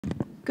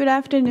Good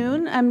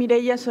afternoon. I'm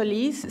Mireya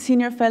Solis,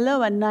 Senior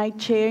Fellow and Knight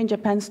Chair in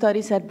Japan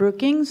Studies at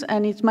Brookings,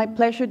 and it's my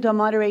pleasure to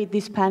moderate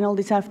this panel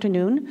this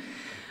afternoon.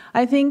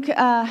 I think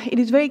it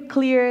is very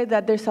clear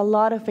that there's a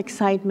lot of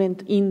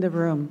excitement in the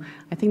room.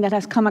 I think that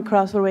has come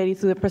across already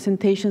through the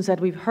presentations that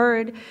we've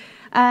heard.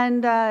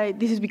 And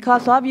this is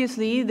because,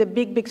 obviously, the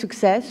big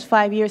success,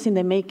 5 years in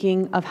the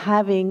making, of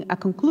having a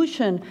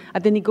conclusion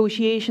at the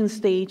negotiation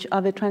stage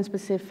of the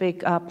Trans-Pacific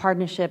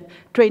Partnership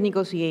trade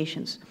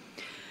negotiations.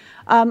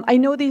 I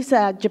know this is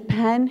a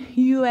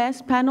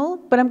Japan-U.S. panel,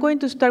 but I'm going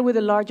to start with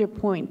a larger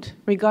point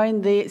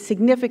regarding the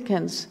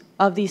significance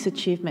of this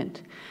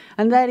achievement.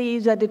 And that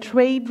is that the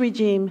trade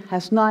regime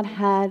has not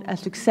had a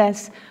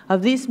success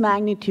of this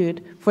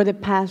magnitude for the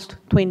past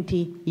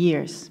 20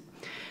 years.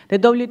 The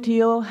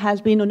WTO has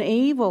been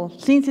unable,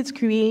 since its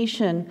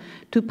creation,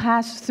 to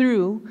pass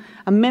through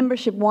a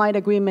membership-wide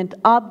agreement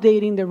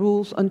updating the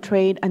rules on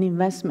trade and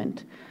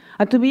investment.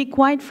 And to be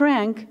quite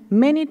frank,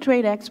 many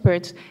trade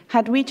experts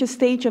had reached a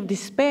stage of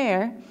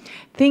despair,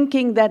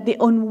 thinking that the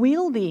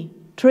unwieldy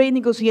trade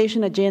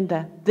negotiation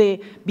agenda, the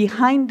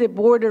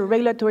behind-the-border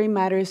regulatory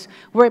matters,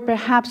 were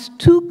perhaps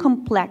too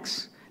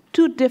complex,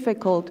 too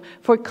difficult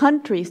for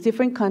countries,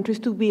 different countries,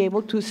 to be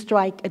able to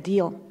strike a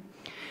deal.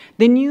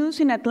 The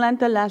news in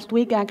Atlanta last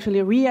week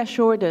actually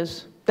reassured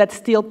us that it's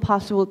still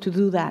possible to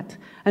do that,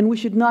 and we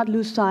should not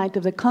lose sight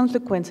of the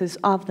consequences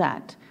of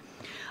that.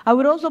 I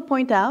would also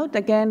point out,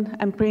 again,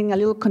 I'm being a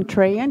little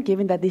contrarian,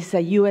 given that this is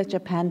a U.S.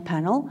 Japan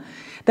panel,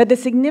 that the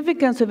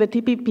significance of a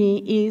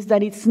TPP is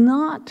that it's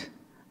not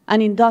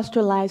an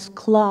industrialized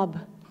club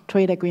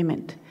trade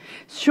agreement.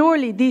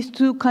 Surely these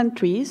two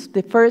countries,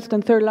 the first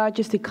and third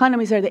largest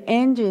economies, are the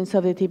engines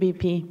of the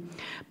TPP.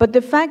 But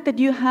the fact that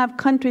you have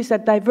countries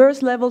at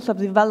diverse levels of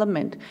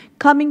development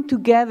coming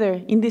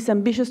together in this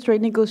ambitious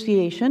trade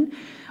negotiation,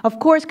 of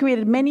course,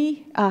 created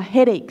many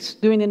headaches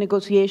during the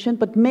negotiation,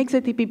 but makes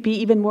the TPP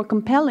even more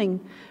compelling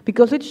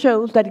because it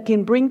shows that it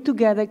can bring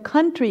together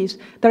countries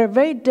that are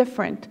very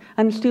different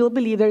and still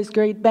believe there is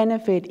great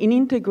benefit in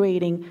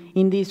integrating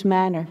in this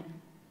manner.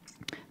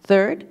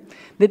 Third,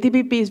 the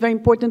TPP is very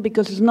important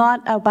because it's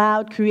not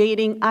about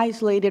creating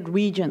isolated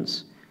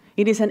regions.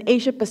 It is an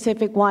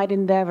Asia-Pacific-wide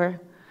endeavor.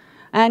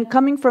 And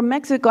coming from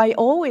Mexico, I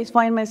always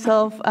find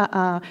myself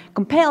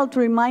compelled to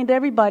remind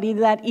everybody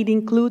that it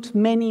includes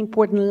many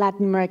important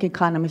Latin American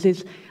economies.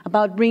 It's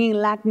about bringing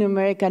Latin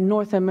America,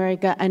 North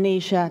America, and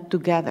Asia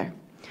together.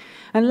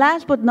 And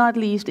last but not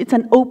least, it's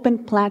an open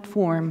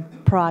platform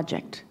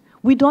project.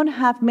 We don't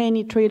have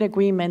many trade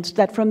agreements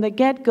that from the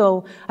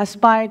get-go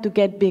aspire to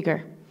get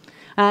bigger.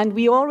 And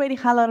we already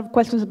had a lot of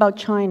questions about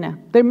China.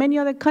 There are many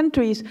other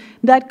countries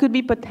that could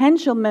be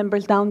potential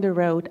members down the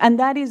road, and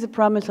that is the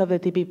promise of the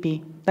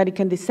TPP, that it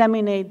can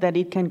disseminate, that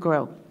it can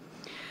grow.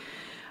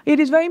 It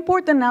is very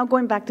important now,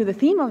 going back to the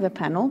theme of the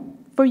panel,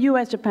 for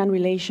U.S.-Japan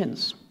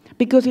relations,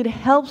 because it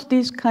helps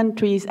these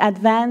countries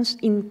advance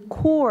in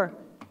core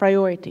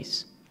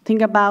priorities.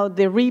 Think about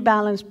the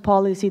rebalanced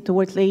policy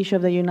towards Asia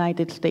of the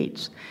United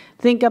States.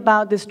 Think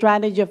about the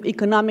strategy of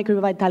economic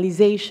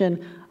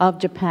revitalization of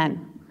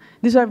Japan.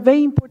 These are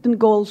very important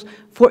goals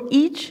for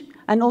each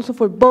and also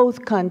for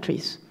both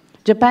countries.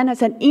 Japan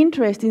has an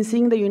interest in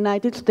seeing the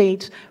United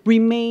States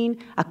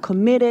remain a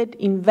committed,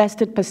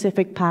 invested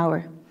Pacific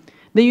power.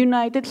 The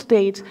United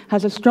States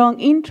has a strong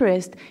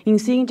interest in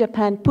seeing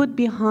Japan put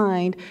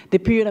behind the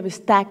period of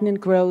stagnant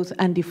growth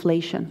and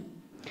deflation.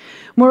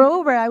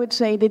 Moreover, I would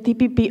say the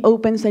TPP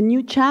opens a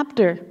new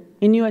chapter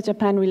in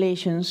U.S.-Japan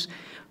relations.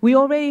 We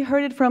already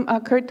heard it from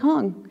Kurt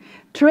Tong.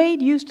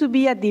 Trade used to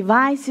be a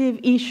divisive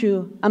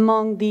issue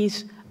among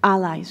these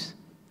allies.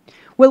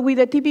 Well, with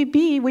the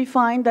TPP, we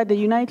find that the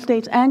United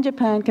States and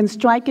Japan can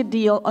strike a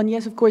deal on,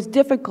 yes, of course,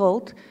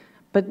 difficult,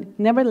 but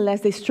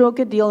nevertheless, they struck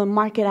a deal on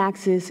market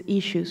access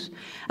issues.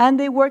 And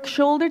they work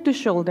shoulder to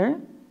shoulder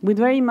with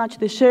very much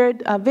the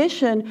shared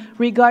vision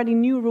regarding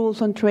new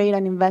rules on trade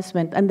and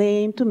investment, and they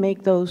aim to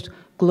make those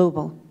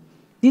global.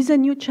 This is a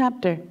new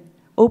chapter,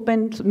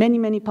 opens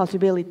many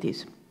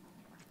possibilities.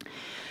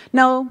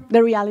 Now,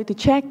 the reality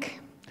check.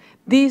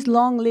 This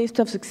long list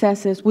of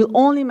successes will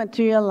only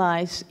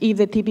materialize if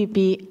the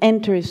TPP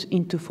enters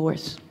into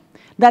force.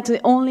 That's the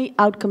only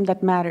outcome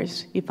that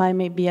matters, if I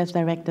may be as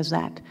direct as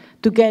that,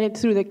 to get it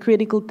through the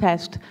critical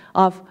test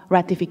of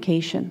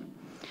ratification.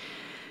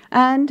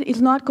 And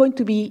it's not going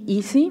to be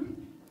easy.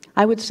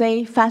 I would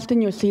say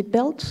fasten your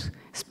seatbelts,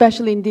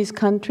 especially in this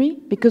country,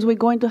 because we're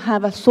going to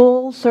have a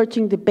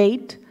soul-searching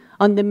debate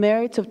on the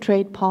merits of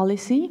trade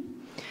policy.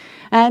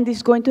 And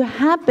it's going to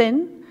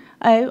happen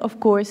of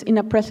course, in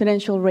a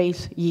presidential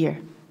race year.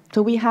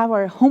 So we have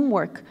our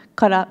homework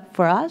cut out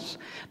for us.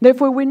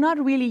 Therefore, we're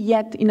not really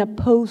yet in a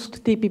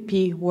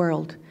post-TPP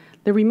world.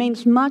 There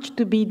remains much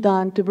to be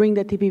done to bring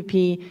the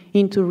TPP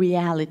into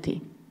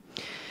reality.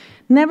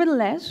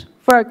 Nevertheless,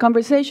 for our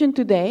conversation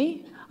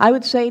today, I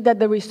would say that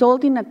the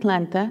result in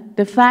Atlanta,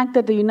 the fact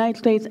that the United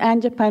States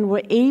and Japan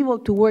were able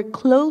to work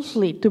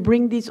closely to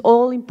bring this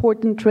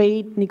all-important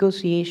trade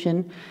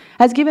negotiation,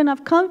 has given us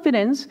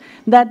confidence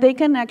that they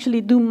can actually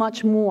do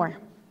much more.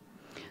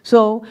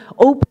 So,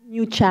 open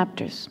new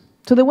chapters.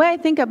 So the way I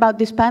think about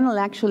this panel,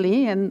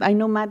 actually, and I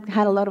know Matt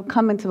had a lot of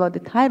comments about the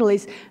title,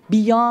 is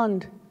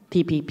beyond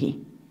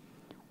TPP.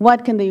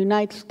 What can the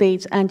United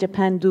States and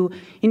Japan do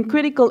in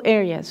critical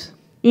areas?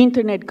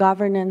 Internet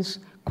governance,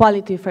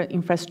 quality for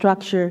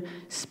infrastructure,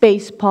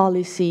 space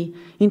policy,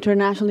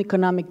 international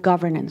economic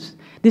governance.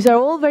 These are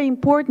all very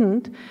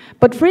important,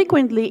 but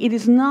frequently it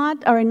is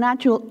not our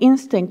natural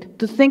instinct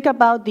to think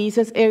about these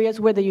as areas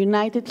where the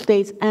United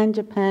States and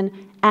Japan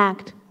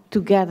act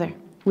together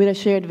with a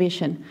shared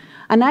vision.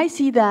 And I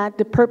see that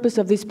the purpose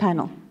of this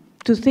panel,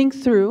 to think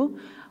through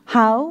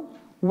how,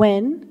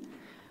 when,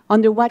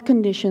 under what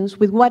conditions,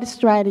 with what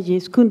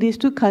strategies could these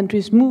two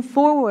countries move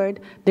forward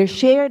their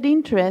shared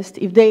interest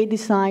if they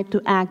decide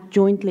to act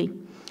jointly.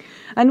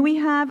 And we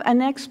have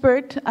an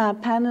expert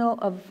panel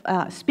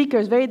of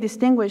speakers, very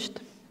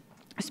distinguished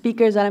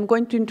speakers that I'm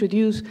going to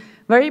introduce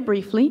very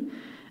briefly.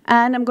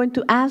 And I'm going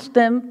to ask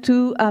them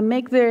to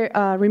make their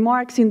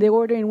remarks in the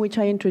order in which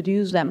I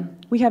introduce them.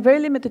 We have very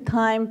limited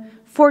time,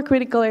 4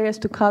 critical areas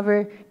to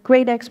cover,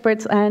 great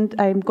experts, and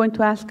I'm going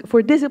to ask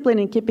for discipline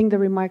in keeping the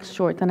remarks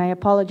short, and I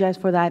apologize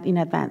for that in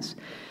advance.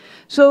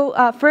 So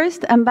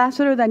first,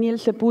 Ambassador Daniel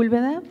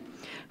Sepúlveda,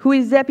 who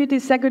is Deputy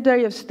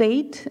Secretary of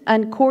State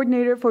and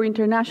Coordinator for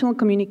International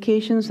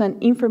Communications and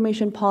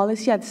Information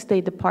Policy at the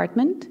State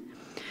Department.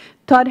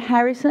 Todd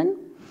Harrison,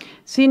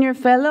 Senior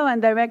Fellow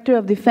and Director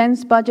of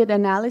Defense Budget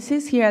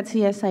Analysis here at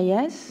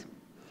CSIS.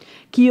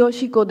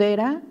 Kiyoshi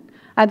Kodera,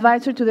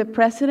 Advisor to the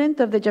President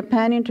of the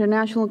Japan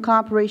International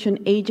Cooperation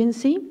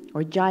Agency,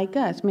 or JICA,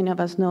 as many of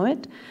us know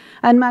it.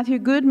 And Matthew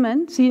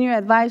Goodman, Senior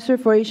Advisor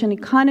for Asian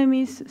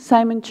Economies,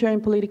 Simon Chair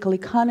in Political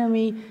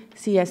Economy,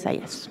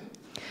 CSIS.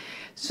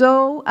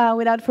 So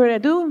without further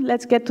ado,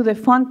 let's get to the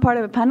fun part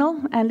of the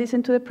panel and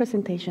listen to the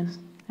presentations.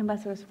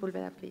 Ambassador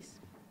Sepúlveda, please.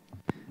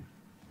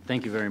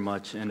 Thank you very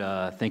much, and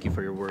thank you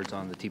for your words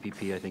on the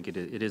TPP. I think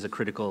it is a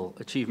critical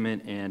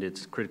achievement, and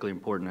it's critically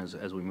important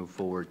as we move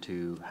forward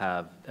to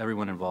have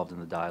everyone involved in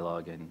the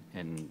dialogue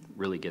and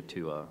really get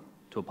to a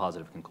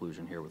positive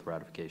conclusion here with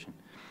ratification.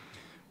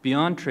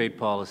 Beyond trade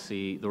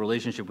policy, the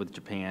relationship with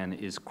Japan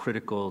is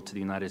critical to the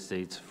United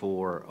States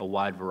for a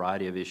wide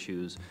variety of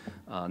issues,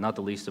 not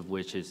the least of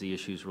which is the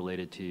issues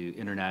related to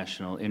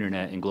international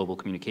internet and global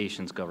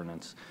communications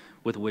governance,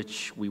 with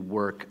which we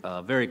work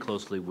very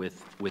closely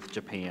with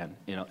Japan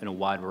in a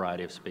wide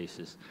variety of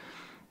spaces.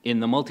 In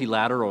the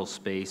multilateral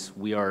space,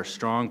 we are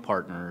strong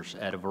partners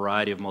at a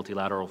variety of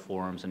multilateral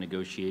forums and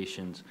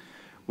negotiations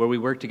where we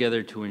work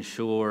together to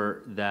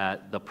ensure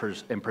that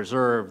and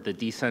preserve the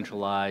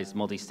decentralized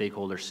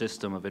multi-stakeholder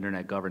system of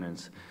internet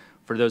governance.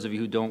 For those of you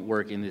who don't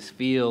work in this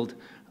field,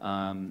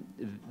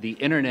 the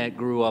internet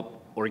grew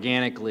up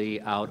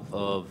organically out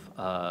of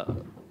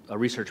a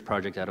research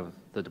project out of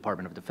the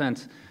Department of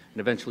Defense and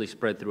eventually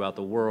spread throughout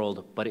the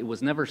world, but it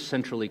was never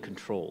centrally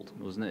controlled.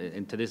 It was,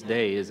 and to this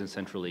day isn't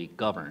centrally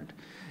governed.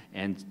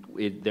 And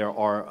there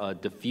are a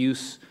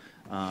diffuse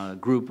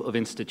group of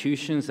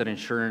institutions that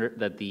ensure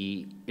that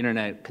the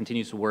internet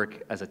continues to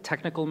work as a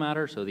technical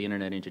matter, so the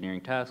Internet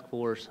Engineering Task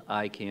Force,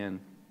 ICANN,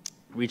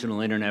 regional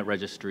internet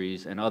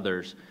registries, and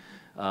others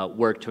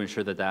work to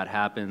ensure that that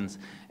happens.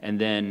 And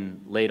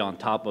then laid on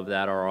top of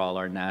that are all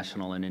our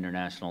national and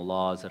international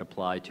laws that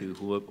apply to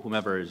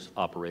whomever is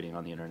operating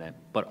on the internet.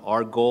 But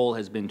our goal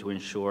has been to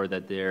ensure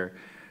that there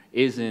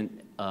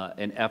isn't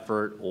an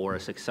effort or a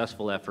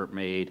successful effort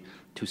made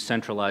to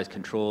centralize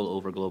control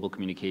over global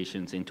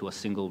communications into a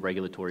single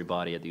regulatory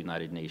body at the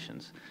United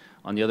Nations.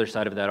 On the other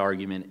side of that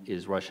argument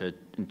is Russia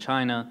and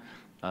China.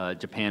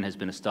 Japan has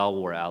been a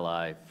stalwart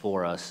ally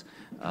for us,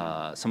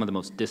 some of the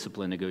most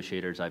disciplined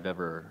negotiators I've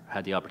ever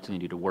had the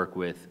opportunity to work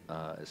with,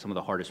 some of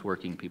the hardest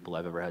working people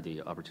I've ever had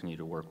the opportunity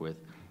to work with.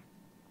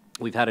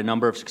 We've had a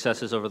number of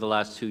successes over the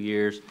last 2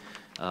 years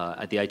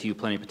at the ITU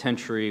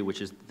Plenipotentiary,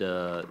 which is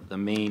the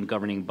main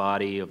governing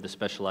body of the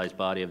specialized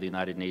body of the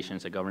United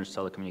Nations that governs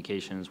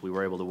telecommunications. We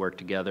were able to work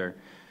together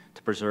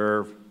to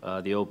preserve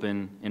the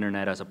open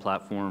internet as a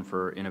platform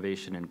for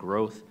innovation and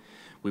growth.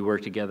 We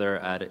worked together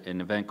at an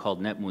event called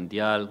Net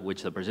Mundial,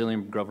 which the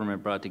Brazilian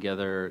government brought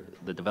together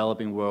the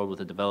developing world with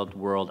the developed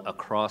world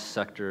across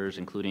sectors,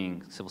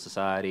 including civil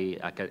society,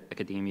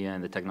 academia,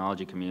 and the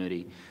technology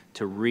community,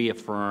 to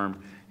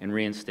reaffirm and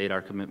reinstate our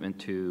commitment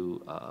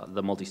to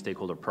the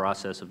multi-stakeholder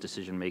process of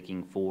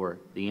decision-making for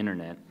the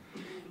internet.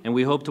 And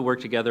we hope to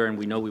work together, and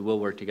we know we will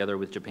work together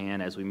with Japan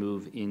as we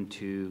move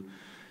into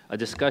a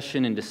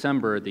discussion in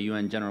December at the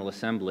UN General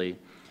Assembly,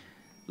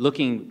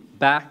 looking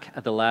back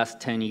at the last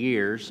 10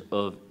 years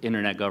of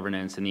internet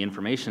governance in the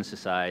information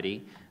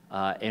society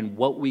and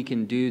what we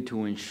can do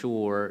to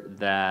ensure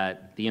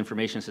that the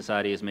information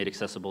society is made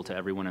accessible to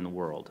everyone in the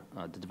world,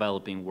 the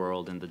developing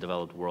world and the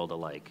developed world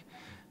alike.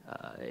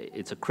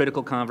 It's a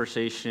critical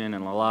conversation,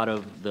 and a lot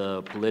of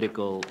the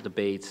political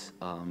debates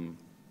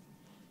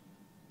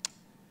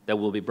that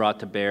will be brought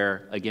to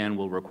bear, again,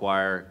 will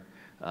require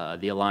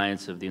the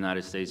alliance of the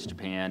United States,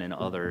 Japan, and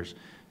others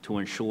to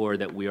ensure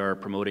that we are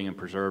promoting and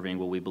preserving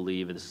what we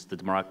believe is the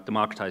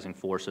democratizing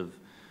force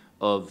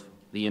of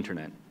the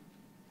internet.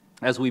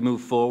 As we move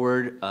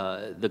forward,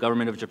 the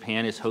government of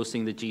Japan is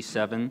hosting the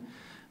G7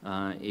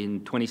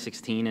 in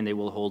 2016, and they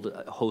will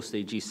host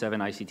a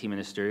G7 ICT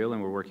ministerial,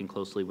 and we're working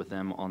closely with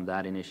them on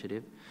that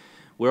initiative.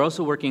 We're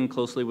also working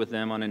closely with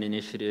them on an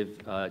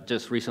initiative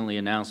just recently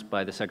announced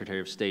by the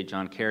Secretary of State,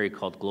 John Kerry,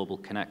 called Global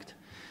Connect.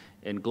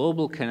 And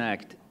Global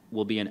Connect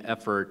will be an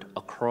effort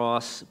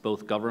across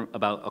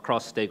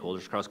across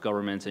stakeholders, across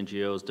governments,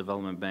 NGOs,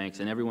 development banks,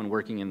 and everyone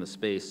working in the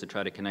space to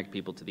try to connect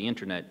people to the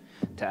internet,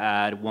 to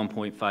add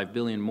 1.5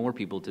 billion more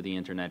people to the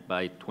internet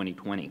by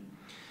 2020.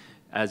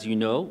 As you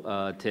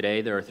know,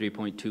 today there are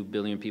 3.2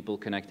 billion people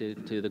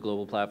connected to the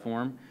global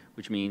platform,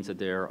 which means that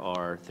there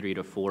are 3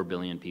 to 4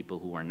 billion people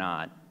who are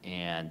not.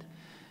 And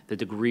the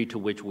degree to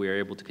which we are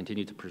able to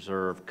continue to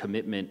preserve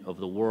commitment of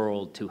the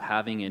world to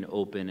having an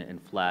open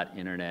and flat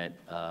internet,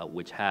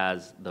 which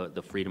has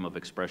the freedom of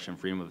expression,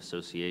 freedom of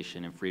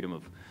association, and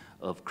freedom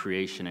of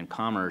creation and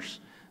commerce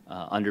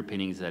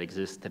underpinnings that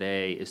exist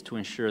today, is to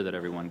ensure that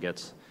everyone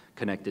gets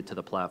connected to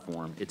the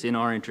platform. It's in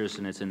our interest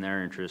and it's in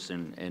their interest,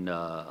 and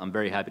I'm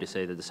very happy to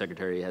say that the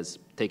Secretary has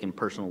taken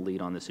personal lead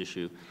on this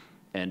issue,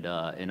 and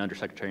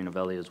Undersecretary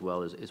Novelli as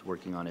well is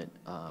working on it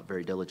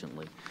very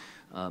diligently.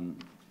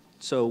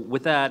 So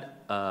with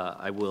that,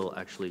 I will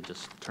actually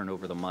just turn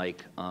over the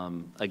mic.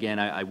 Again,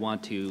 I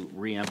want to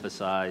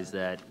reemphasize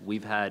that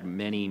we've had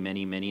many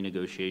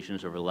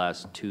negotiations over the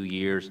last 2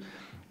 years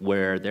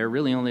where there are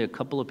really only a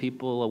couple of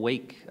people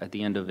awake at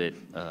the end of it.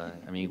 I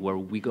mean, where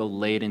we go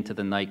late into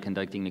the night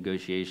conducting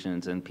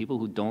negotiations, and people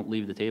who don't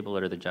leave the table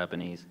are the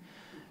Japanese.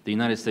 The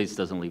United States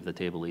doesn't leave the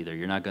table either.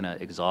 You're not going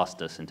to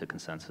exhaust us into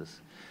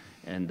consensus.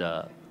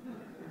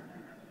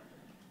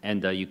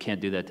 And you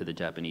can't do that to the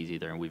Japanese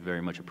either, and we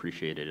very much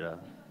appreciated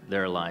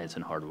their alliance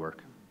and hard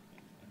work.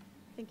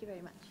 Thank you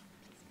very much.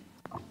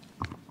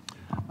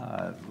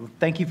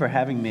 Thank you for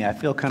having me. I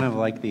feel kind of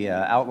like the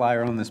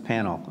outlier on this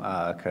panel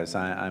because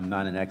I'm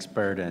not an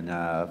expert in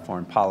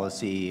foreign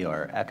policy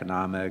or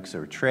economics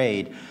or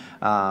trade.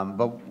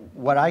 But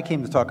what I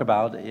came to talk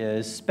about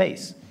is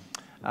space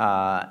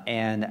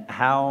and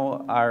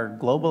how our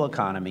global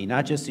economy,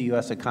 not just the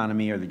U.S.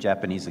 economy or the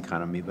Japanese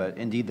economy, but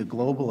indeed the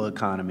global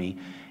economy,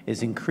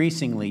 is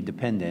increasingly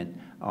dependent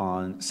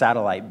on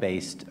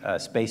satellite-based,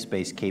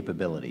 space-based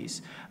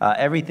capabilities.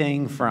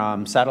 Everything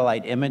from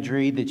satellite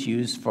imagery that's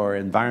used for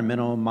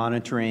environmental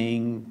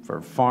monitoring,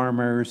 for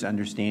farmers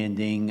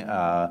understanding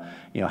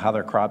how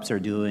their crops are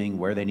doing,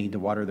 where they need to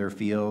water their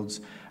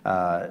fields.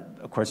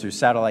 Of course, there's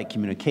satellite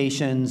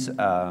communications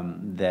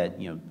that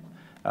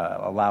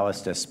allow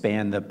us to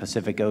span the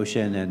Pacific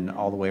Ocean and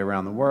all the way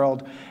around the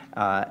world,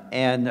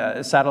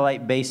 and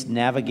satellite-based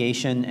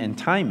navigation and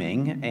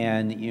timing,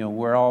 and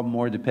we're all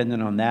more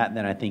dependent on that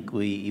than I think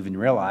we even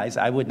realize.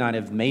 I would not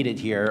have made it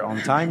here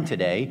on time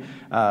today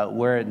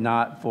were it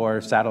not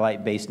for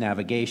satellite-based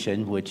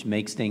navigation, which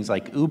makes things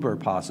like Uber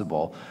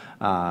possible,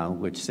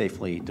 which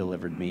safely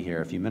delivered me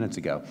here a few minutes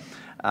ago.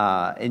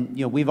 And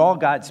we've all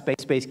got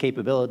space-based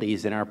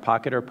capabilities in our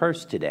pocket or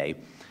purse today.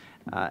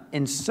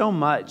 And so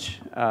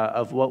much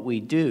of what we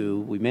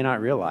do, we may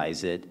not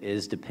realize it,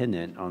 is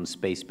dependent on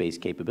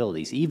space-based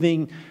capabilities.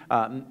 Even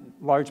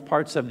large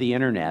parts of the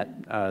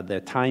internet,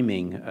 the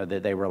timing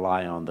that they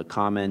rely on, the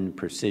common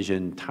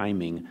precision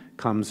timing,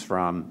 comes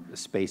from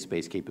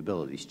space-based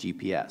capabilities,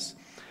 GPS.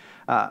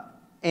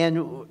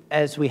 And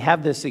as we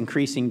have this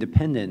increasing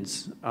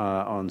dependence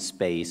on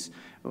space,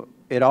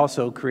 it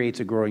also creates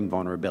a growing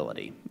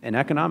vulnerability, an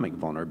economic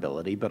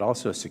vulnerability, but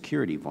also a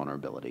security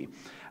vulnerability.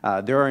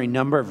 There are a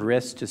number of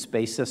risks to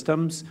space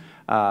systems.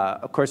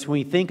 Of course, when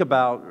we think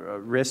about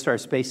risks to our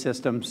space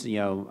systems,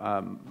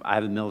 I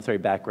have a military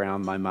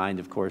background. My mind,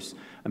 of course,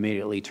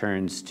 immediately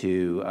turns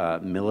to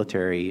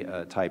military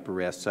type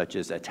risks, such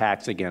as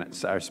attacks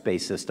against our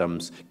space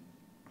systems.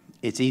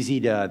 It's easy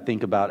to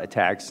think about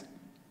attacks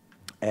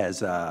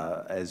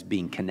as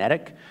being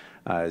kinetic,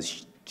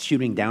 as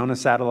shooting down a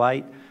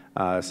satellite,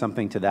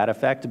 something to that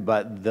effect,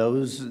 but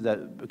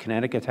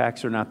kinetic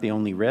attacks are not the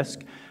only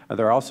risk.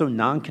 There are also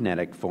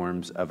non-kinetic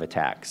forms of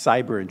attack,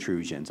 cyber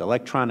intrusions,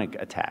 electronic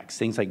attacks,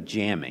 things like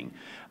jamming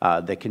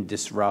that can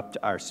disrupt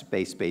our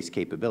space-based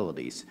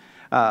capabilities.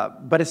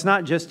 But it's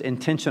not just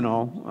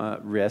intentional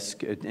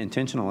risk,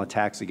 intentional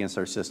attacks against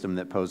our system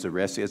that pose a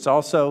risk. It's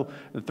also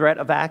the threat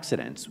of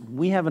accidents.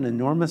 We have an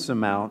enormous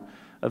amount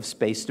of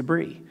space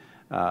debris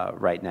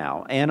right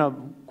now,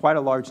 and quite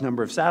a large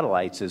number of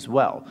satellites as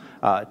well.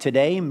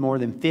 Today, more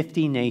than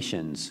 50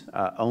 nations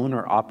own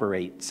or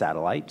operate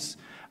satellites.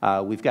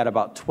 We've got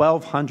about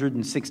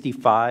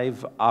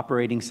 1,265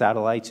 operating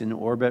satellites in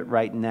orbit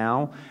right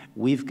now.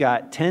 We've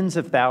got tens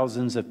of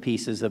thousands of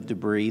pieces of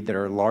debris that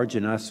are large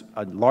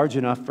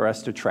enough for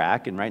us to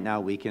track, and right now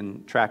we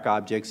can track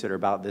objects that are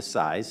about this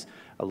size,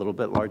 a little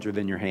bit larger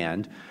than your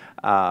hand.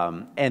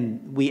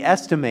 And we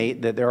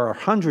estimate that there are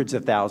hundreds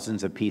of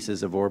thousands of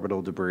pieces of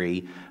orbital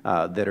debris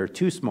that are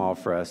too small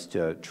for us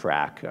to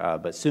track,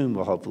 but soon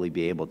we'll hopefully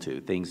be able to,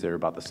 things that are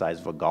about the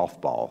size of a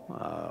golf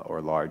ball or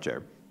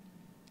larger.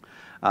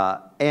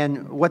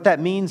 And what that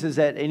means is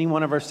that any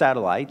one of our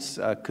satellites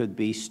could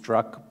be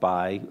struck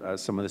by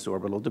some of this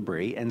orbital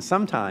debris, and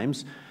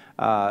sometimes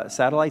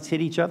satellites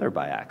hit each other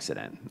by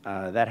accident.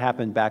 That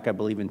happened back, I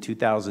believe, in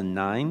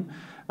 2009.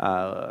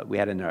 We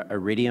had an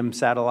Iridium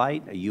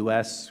satellite, a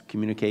U.S.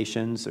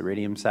 communications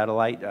Iridium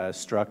satellite,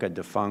 struck a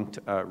defunct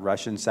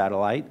Russian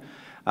satellite,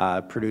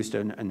 produced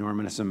an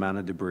enormous amount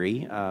of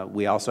debris.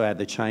 We also had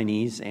the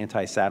Chinese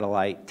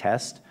anti-satellite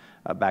test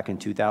back in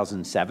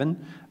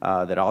 2007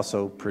 that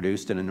also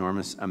produced an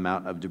enormous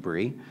amount of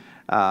debris.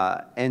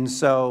 And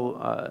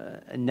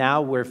so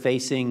now we're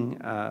facing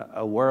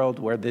a world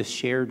where this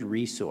shared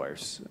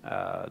resource,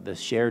 the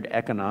shared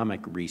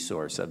economic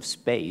resource of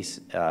space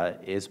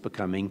is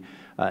becoming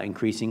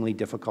increasingly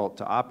difficult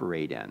to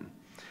operate in.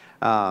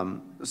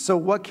 So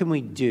what can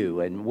we do,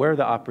 and where are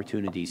the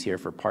opportunities here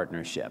for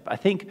partnership? I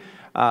think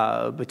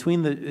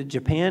between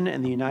Japan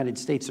and the United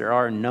States, there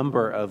are a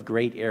number of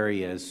great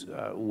areas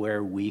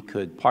where we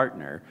could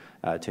partner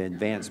to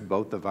advance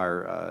both of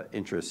our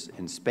interests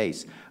in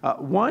space.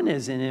 One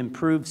is an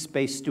improved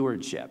space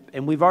stewardship,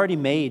 and we've already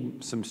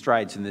made some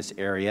strides in this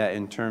area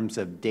in terms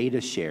of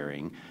data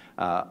sharing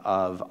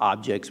of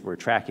objects we're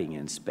tracking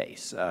in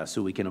space,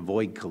 so we can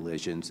avoid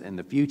collisions in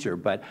the future.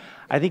 But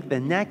I think the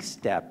next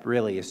step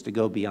really is to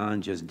go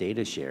beyond just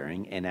data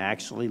sharing and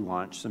actually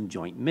launch some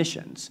joint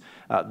missions.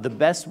 The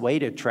best way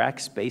to track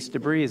space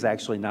debris is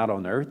actually not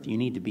on Earth. You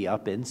need to be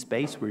up in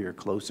space where you're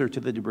closer to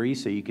the debris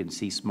so you can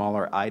see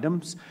smaller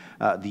items.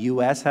 The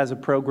U.S. has a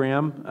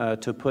program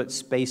to put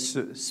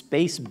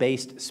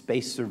space-based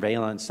space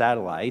surveillance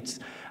satellites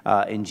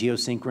in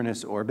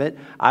geosynchronous orbit.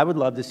 I would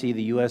love to see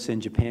the U.S. and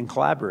Japan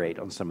collaborate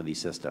on some of these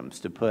systems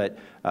to put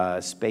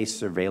space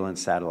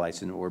surveillance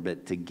satellites in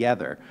orbit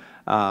together.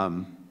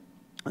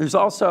 There's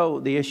also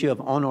the issue of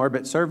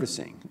on-orbit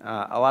servicing.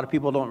 A lot of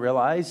people don't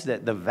realize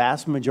that the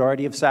vast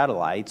majority of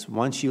satellites,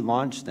 once you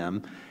launch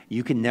them,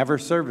 you can never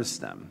service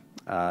them.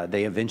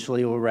 They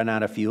eventually will run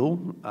out of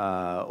fuel,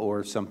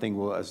 or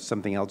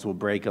something else will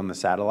break on the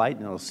satellite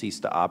and it'll cease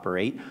to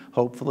operate.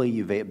 Hopefully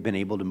you've been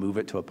able to move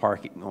it to a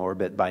parking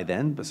orbit by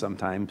then, but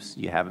sometimes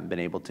you haven't been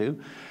able to.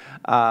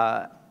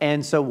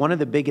 And so one of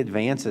the big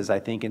advances, I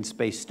think, in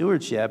space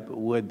stewardship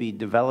would be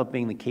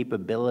developing the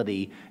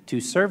capability to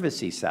service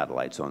these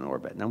satellites on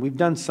orbit. Now, we've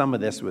done some of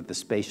this with the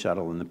space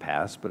shuttle in the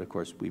past, but of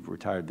course we've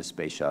retired the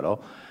space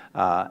shuttle,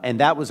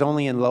 and that was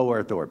only in low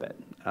Earth orbit.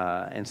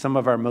 And some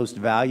of our most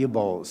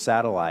valuable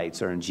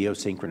satellites are in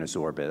geosynchronous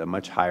orbit, a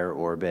much higher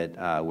orbit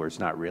where it's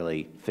not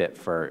really fit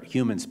for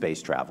human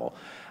space travel.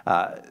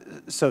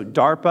 So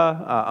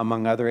DARPA,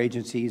 among other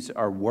agencies,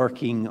 are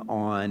working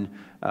on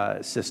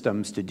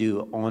systems to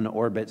do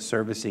on-orbit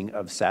servicing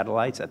of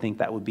satellites. I think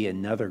that would be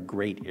another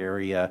great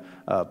area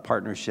of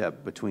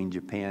partnership between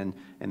Japan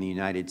and the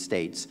United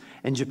States.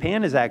 And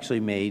Japan has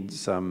actually made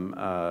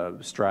some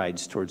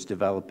strides towards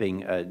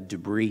developing a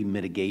debris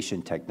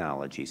mitigation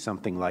technology,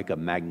 something like a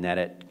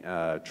magnetic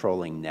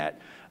trolling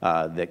net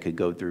that could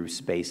go through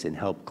space and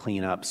help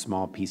clean up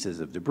small pieces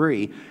of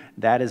debris.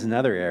 That is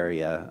another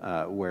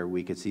area where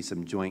we could see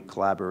some joint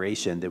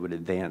collaboration that would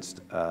advance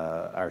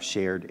our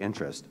shared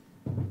interest.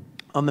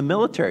 On the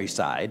military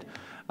side,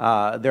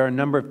 there are a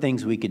number of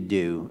things we could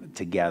do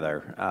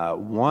together.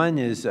 One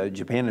is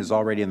Japan is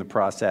already in the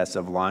process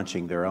of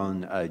launching their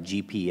own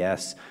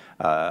GPS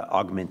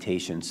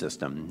augmentation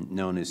system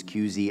known as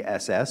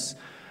CSIS.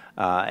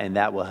 And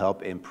that will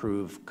help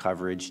improve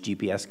coverage,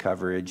 GPS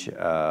coverage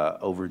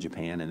over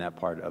Japan and that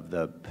part of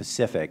the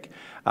Pacific.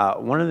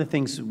 One of the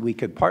things we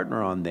could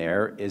partner on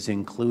there is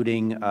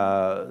including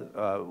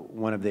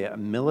one of the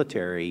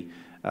military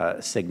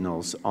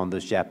signals on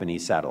those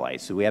Japanese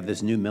satellites. So we have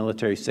this new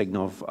military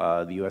signal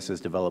the U.S.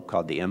 has developed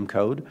called the M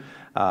code.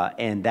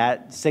 And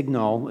that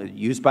signal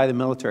used by the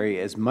military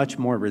is much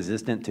more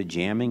resistant to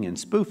jamming and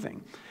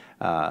spoofing.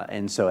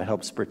 And so it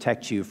helps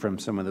protect you from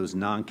some of those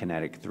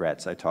non-kinetic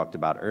threats I talked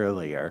about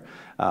earlier.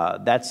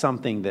 That's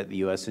something that the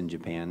U.S. and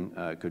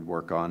Japan could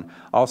work on.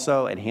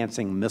 Also,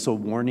 enhancing missile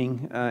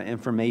warning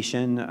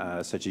information,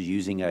 such as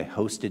using a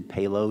hosted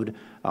payload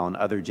on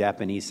other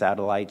Japanese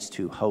satellites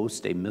to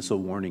host a missile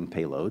warning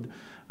payload.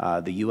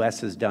 The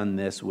U.S. has done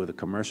this with a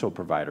commercial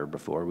provider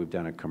before. We've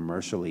done a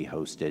commercially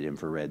hosted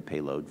infrared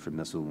payload for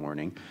missile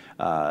warning.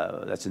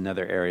 That's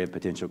another area of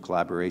potential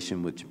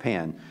collaboration with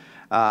Japan.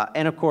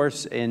 And of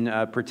course, in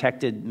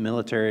protected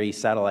military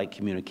satellite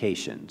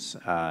communications.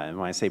 And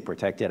when I say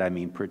protected, I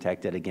mean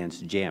protected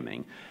against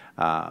jamming.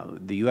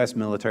 The U.S.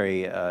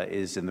 military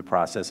is in the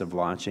process of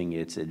launching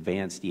its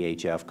advanced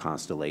EHF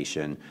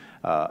constellation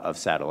of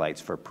satellites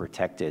for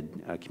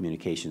protected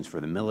communications for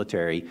the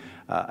military.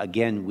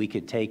 Again, we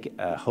could take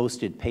a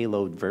hosted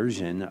payload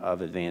version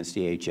of advanced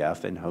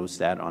EHF and host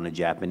that on a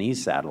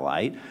Japanese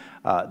satellite.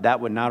 That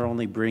would not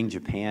only bring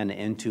Japan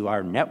into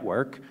our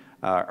network,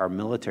 our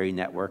military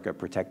network of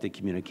protected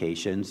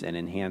communications, and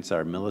enhance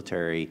our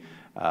military,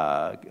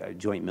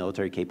 joint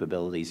military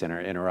capabilities and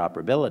our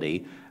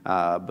interoperability,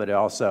 but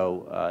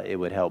also it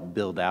would help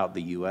build out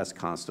the U.S.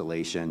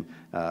 constellation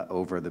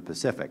over the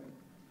Pacific.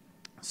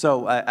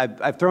 So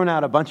I've thrown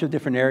out a bunch of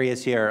different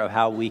areas here of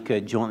how we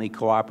could jointly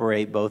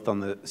cooperate both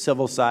on the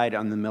civil side,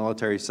 on the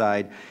military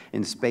side,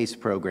 in space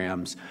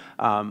programs.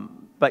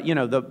 But,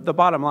 the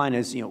bottom line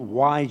is,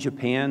 why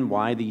Japan?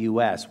 Why the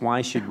U.S.?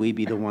 Why should we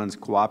be the ones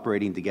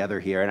cooperating together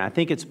here? And I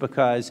think it's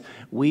because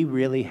we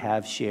really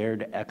have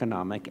shared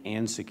economic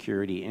and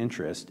security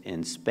interest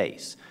in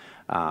space.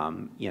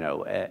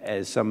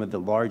 As some of the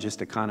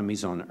largest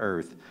economies on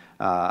Earth,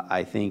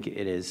 I think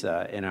it is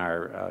in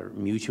our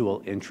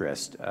mutual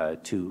interest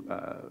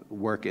to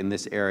work in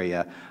this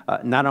area,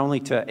 not only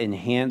to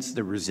enhance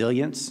the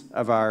resilience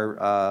of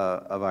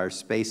our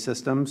space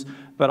systems,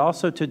 but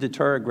also to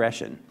deter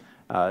aggression,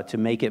 to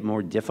make it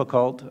more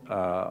difficult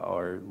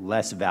or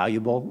less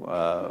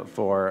valuable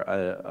for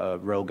a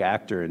rogue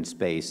actor in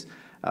space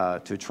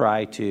to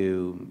try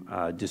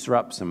to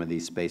disrupt some of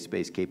these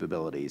space-based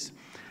capabilities.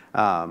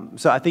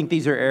 So I think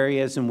these are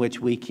areas in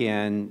which we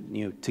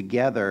can,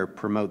 together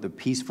promote the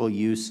peaceful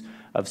use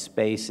of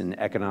space and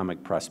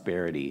economic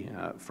prosperity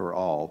for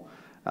all.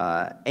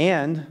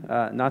 And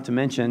not to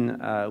mention,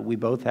 we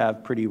both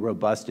have pretty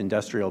robust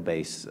industrial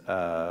base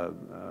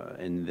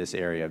in this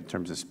area in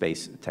terms of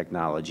space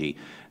technology.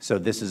 So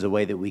this is a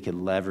way that we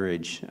can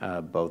leverage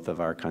both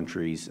of our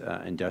countries'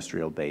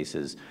 industrial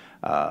bases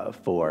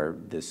for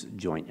this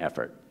joint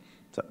effort.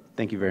 So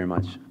thank you very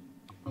much.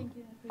 Thank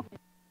you.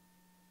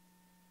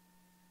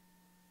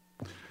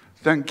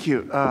 Thank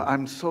you.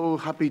 I'm so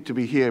happy to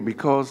be here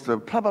because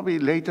probably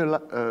late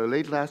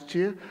last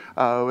year,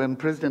 when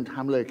President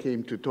Hamle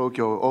came to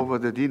Tokyo over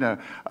the dinner,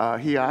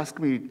 he asked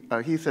me,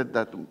 he said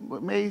that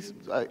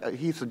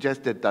he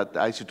suggested that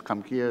I should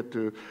come here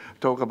to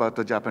talk about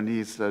the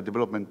Japanese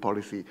development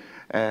policy.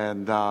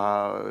 And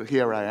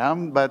here I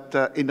am,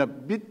 but in a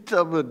bit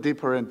of a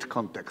different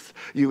context.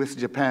 U.S.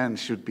 Japan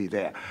should be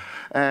there.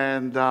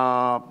 And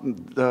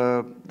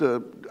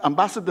the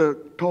Ambassador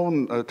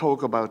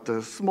talked about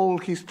the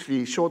short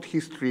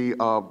history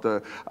of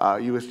the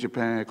U.S.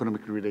 Japan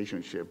economic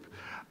relationship.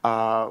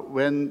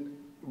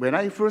 When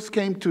I first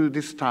came to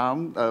this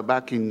town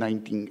back in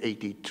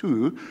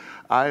 1982,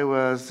 I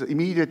was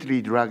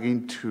immediately dragged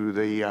into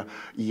the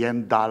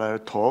yen-dollar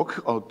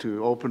talk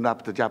to open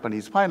up the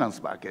Japanese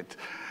finance market.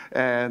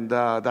 And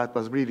that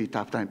was really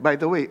tough time. By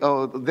the way,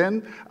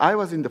 then I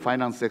was in the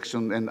finance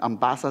section and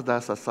Ambassador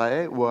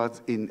Sasae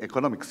was in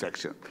economic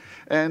section.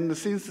 And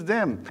since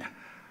then,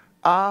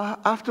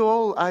 after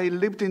all, I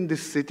lived in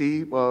this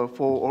city for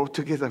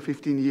altogether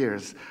 15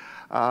 years,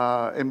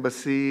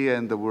 embassy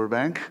and the World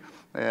Bank,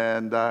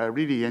 and I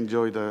really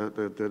enjoyed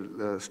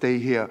the stay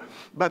here.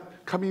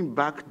 But coming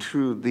back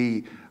to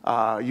the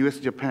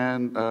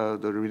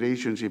U.S.-Japan, the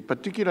relationship,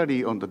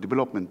 particularly on the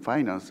development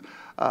finance,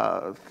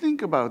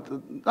 think about,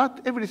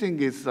 not everything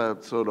is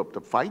sort of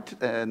the fight,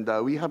 and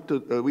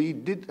we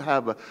did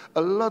have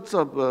a lots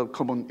of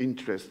common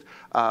interest.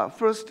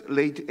 First,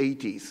 late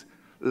 80s,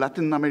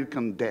 Latin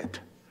American debt.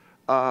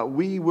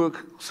 We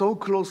work so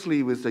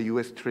closely with the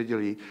U.S.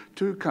 Treasury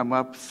to come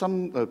up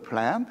some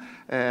plan,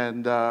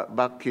 and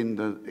back in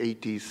the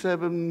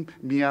 87,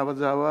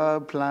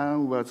 Miyazawa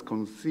plan was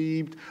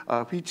conceived,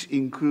 which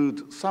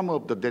includes some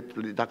of the debt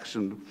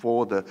reduction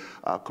for the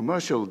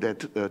commercial debt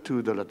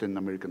to the Latin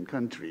American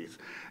countries.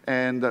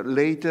 And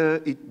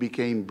later, it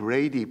became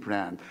Brady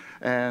Plan.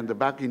 And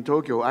back in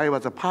Tokyo, I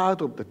was a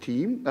part of the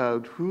team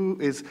who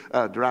is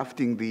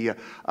drafting the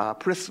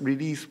press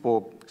release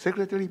for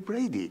Secretary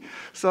Brady.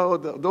 So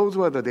those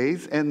were the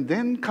days. And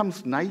then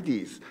comes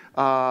 90s.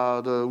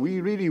 We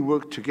really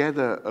worked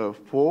together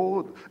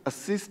for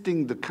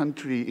assisting the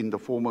country in the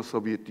former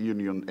Soviet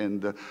Union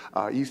and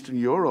Eastern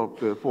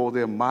Europe for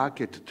their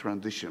market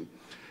transition.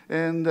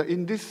 And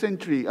in this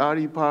century,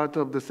 early part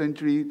of the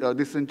century,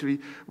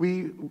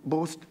 we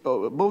both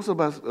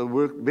of us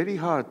worked very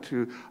hard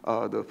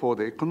for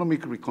the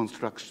economic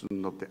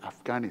reconstruction of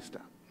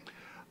Afghanistan.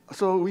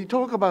 So we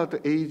talk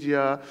about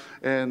Asia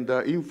and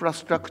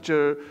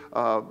infrastructure,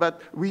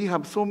 but we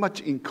have so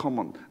much in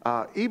common.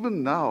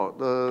 Even now,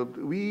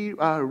 we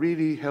are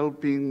really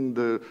helping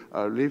the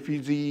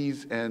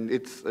refugees and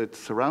its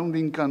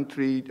surrounding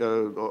country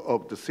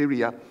of the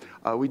Syria.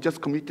 We just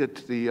committed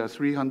the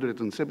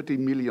 370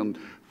 million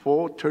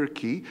for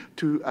Turkey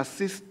to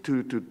assist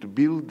to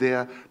build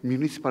their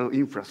municipal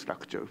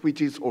infrastructure, which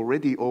is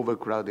already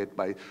overcrowded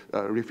by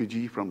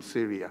refugees from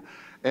Syria.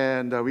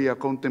 And we are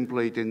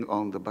contemplating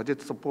on the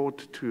budget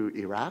support to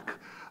Iraq.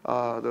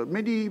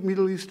 Many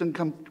Middle Eastern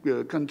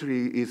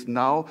country is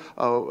now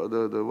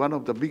one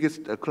of the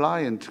biggest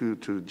client to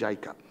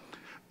JICA.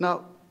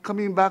 Now,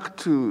 coming back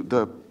to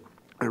the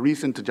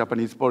recent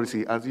Japanese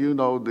policy, as you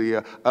know,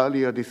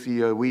 earlier this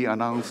year, we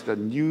announced a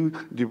new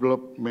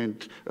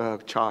development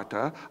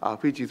charter,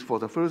 which is for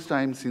the first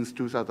time since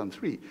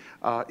 2003.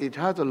 It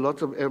has a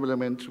lot of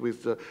elements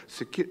with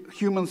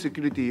human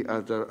security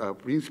as a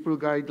principal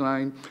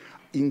guideline,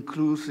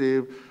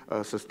 inclusive,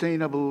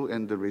 sustainable,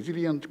 and the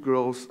resilient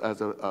growth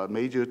as a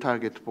major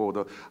target for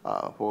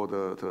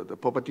the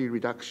poverty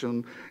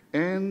reduction,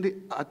 and the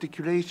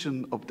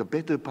articulation of the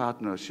better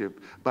partnership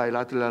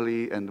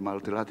bilaterally and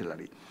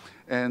multilaterally.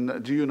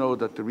 And do you know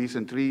that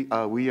recently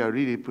we are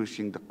really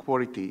pushing the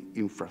quality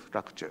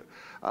infrastructure?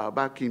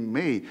 Back in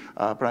May,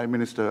 Prime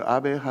Minister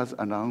Abe has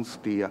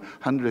announced the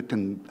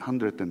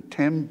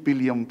 110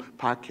 billion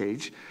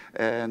package,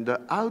 and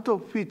out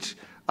of which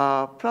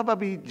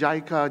probably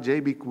JICA,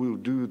 JBIC will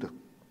do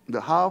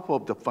the half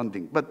of the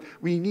funding, but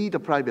we need a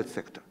private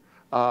sector.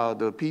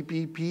 The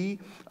PPP,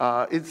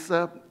 it's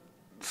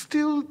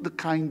still the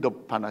kind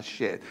of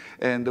panacea,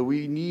 and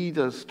we need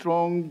a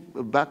strong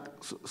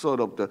sort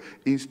of the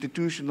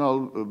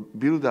institutional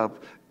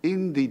build-up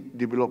in the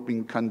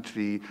developing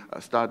country,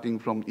 starting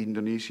from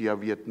Indonesia,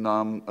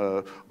 Vietnam,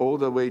 all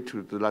the way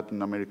to the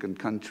Latin American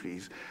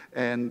countries.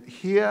 And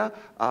here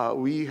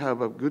we have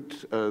a good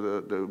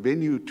the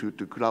venue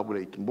to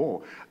collaborate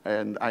more.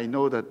 And I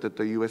know that the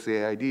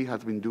USAID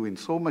has been doing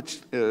so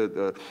much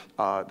the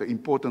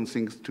important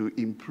things to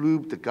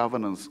improve the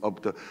governance of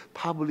the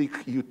public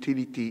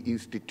utility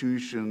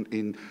institution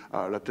in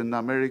Latin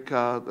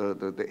America,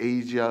 the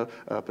Asia,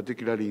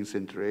 particularly in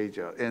Central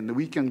Asia. And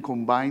we can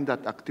combine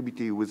that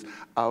activity with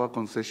our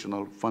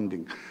concessional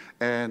funding.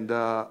 And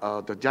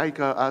the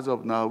JICA, as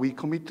of now, we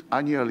commit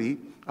annually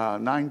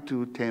 9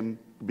 to 10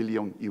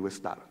 billion US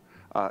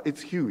dollar.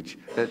 It's huge,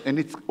 and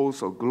it's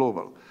also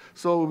global.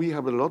 So we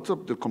have lots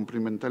of the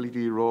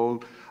complementarity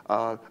role.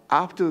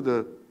 After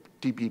the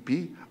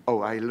TPP,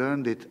 I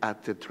learned it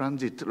at the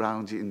Transit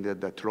Lounge in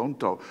the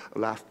Toronto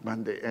last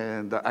Monday,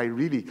 and I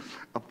really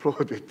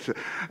applaud it.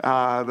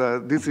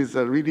 This is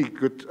a really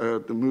good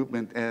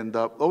movement, and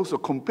also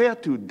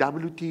compared to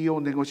WTO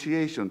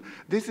negotiation,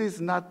 this is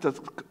not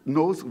just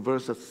North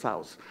versus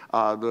South.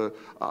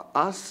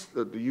 Us,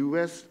 the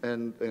US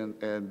and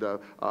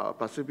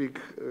Pacific,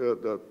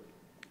 the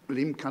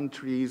Rim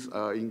countries,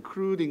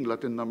 including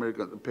Latin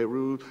America,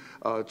 Peru,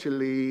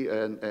 Chile,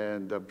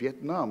 and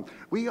Vietnam,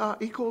 we are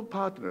equal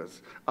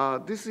partners.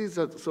 This is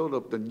a sort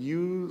of the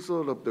new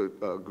sort of the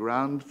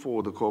ground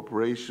for the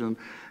cooperation,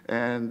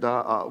 and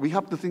we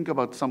have to think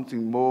about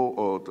something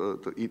more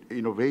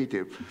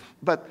innovative.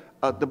 But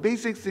the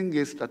basic thing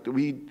is that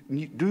we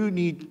do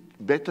need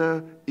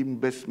better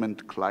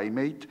investment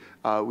climate.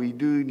 We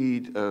do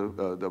need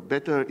the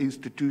better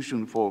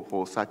institution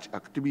for such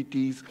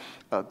activities.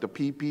 The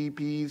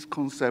PPP's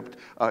concept,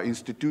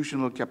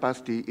 institutional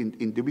capacity in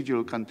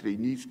individual country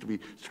needs to be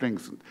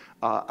strengthened.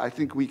 I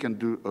think we can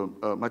do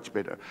much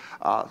better.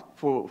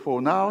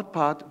 For now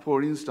part,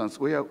 for instance,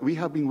 we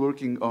have been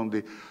working on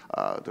the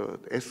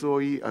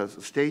SOE,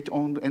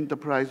 state-owned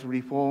enterprise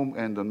reform,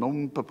 and the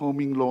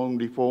non-performing loan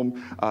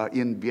reform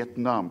in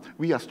Vietnam.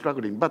 We are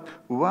struggling, but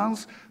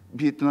once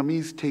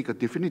Vietnamese take a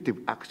definitive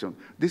action,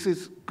 this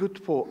is good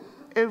for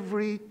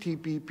every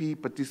TPP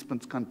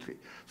participant country.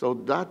 So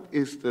that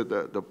is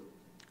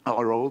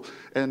our role.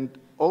 And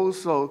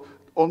also,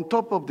 on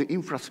top of the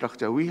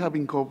infrastructure, we have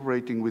been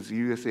cooperating with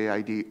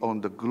USAID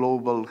on the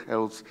global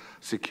health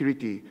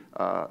security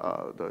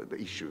the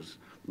issues.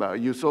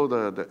 You saw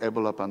the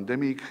Ebola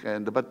pandemic,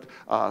 but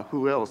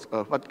who else?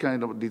 What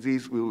kind of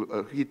disease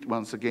will hit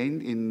once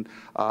again in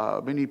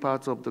many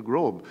parts of the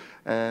globe?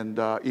 And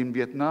in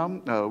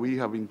Vietnam, we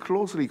have been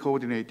closely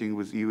coordinating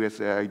with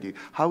USAID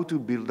how to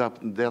build up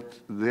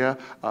their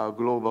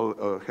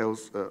global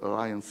health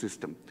alliance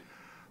system.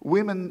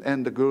 Women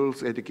and the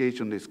girls'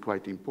 education is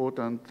quite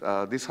important.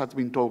 This has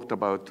been talked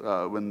about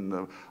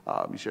when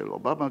Michelle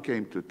Obama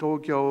came to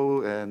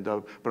Tokyo, and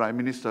Prime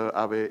Minister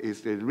Abe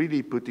is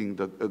really putting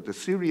the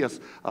serious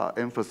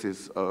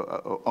emphasis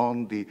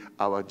on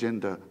our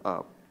gender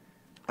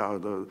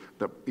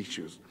the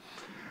issues.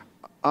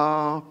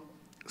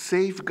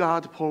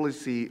 Safeguard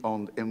policy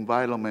on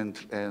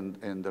environment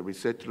and the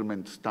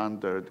resettlement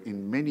standard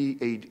in many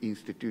aid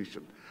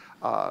institutions.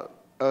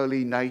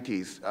 Early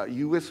 90s,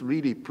 US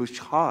really pushed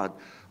hard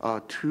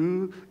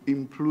to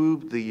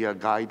improve the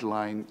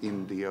guideline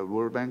in the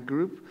World Bank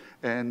Group,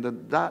 and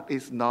that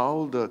is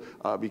now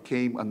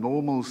became a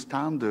normal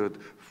standard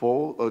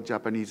for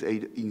Japanese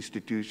aid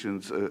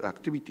institutions'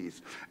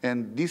 activities.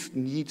 And this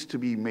needs to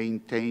be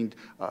maintained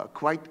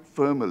quite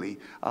firmly,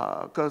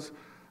 because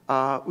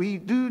we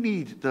do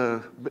need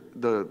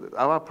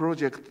our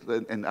project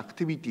and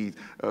activities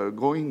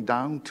going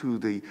down to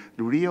the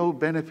real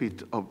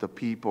benefit of the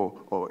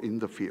people in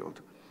the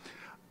field.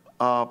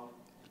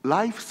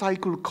 Life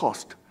cycle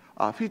cost,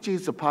 which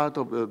is a part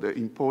of the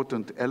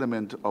important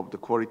element of the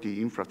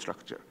quality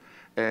infrastructure.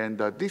 And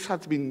this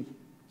has been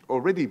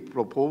already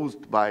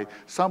proposed by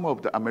some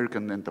of the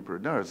American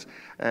entrepreneurs.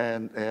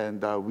 And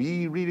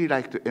we really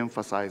like to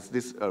emphasize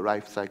this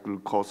life cycle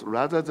cost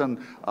rather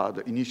than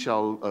the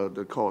initial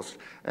the cost.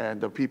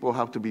 And the people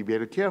have to be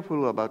very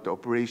careful about the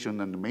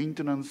operation and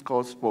maintenance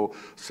costs for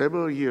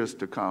several years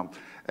to come.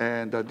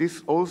 And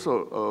this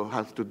also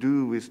has to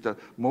do with the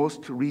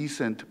most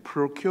recent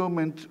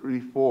procurement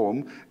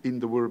reform in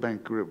the World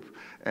Bank Group.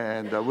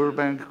 And the World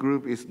Bank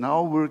Group is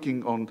now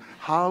working on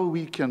how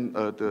we can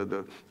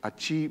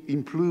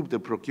improve the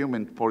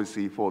procurement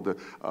policy for the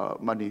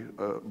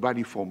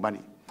value for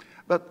money.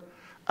 But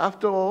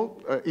after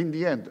all, in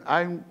the end,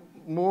 I'm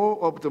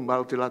more of the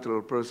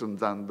multilateral person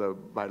than the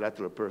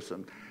bilateral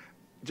person.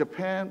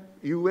 Japan,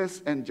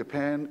 U.S. and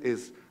Japan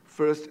is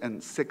first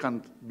and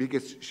second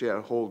biggest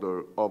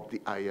shareholder of the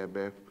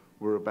IMF,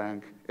 World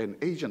Bank, and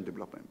Asian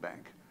Development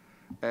Bank.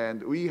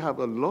 And we have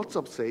lots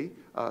of say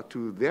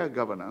to their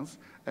governance.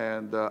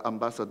 And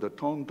Ambassador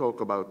Tong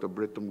talked about the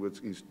Bretton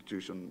Woods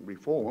institution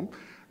reform.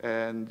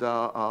 And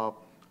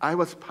I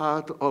was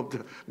part of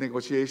the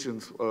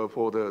negotiations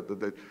for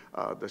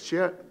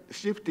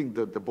shifting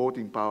the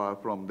voting power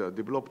from the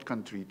developed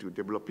country to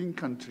developing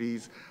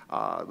countries,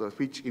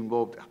 which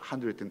involved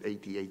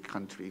 188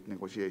 country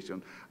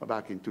negotiation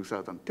back in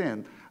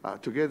 2010,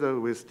 together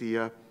with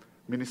the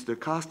Minister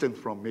Carsten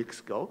from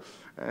Mexico.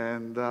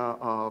 And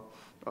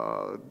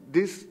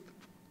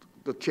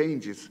the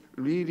changes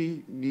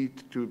really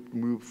need to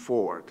move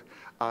forward.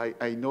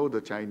 I know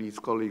the Chinese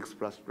colleagues'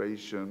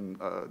 frustration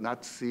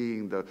not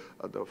seeing the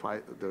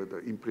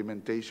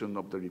implementation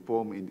of the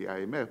reform in the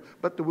IMF,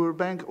 but the World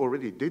Bank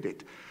already did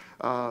it.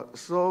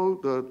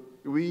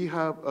 We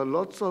have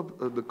lots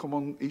of the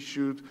common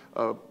issues,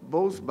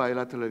 both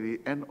bilaterally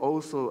and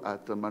also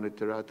at the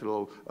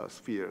multilateral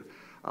sphere.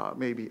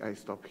 Maybe I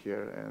stop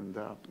here and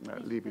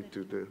leave it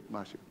to the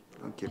Marshall.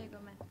 Thank you.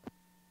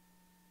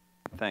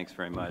 Thanks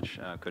very much,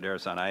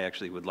 Kodera-san. I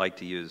actually would like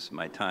to use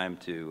my time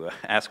to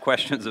ask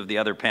questions of the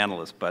other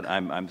panelists, but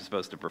I'm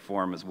supposed to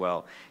perform as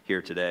well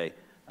here today.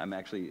 I'm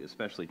actually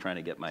especially trying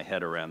to get my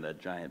head around that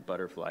giant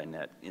butterfly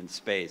net in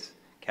space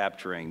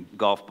capturing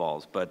golf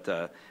balls, but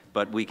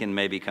we can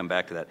maybe come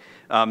back to that.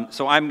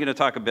 So I'm going to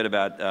talk a bit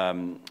about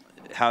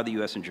how the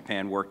U.S. and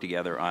Japan work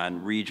together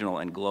on regional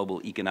and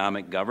global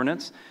economic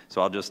governance.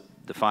 So I'll just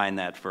define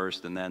that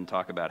first and then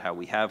talk about how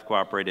we have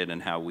cooperated and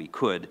how we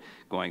could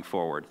going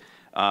forward.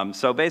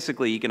 So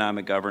basically,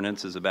 economic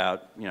governance is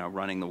about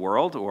running the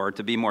world, or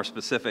to be more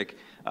specific,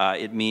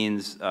 it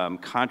means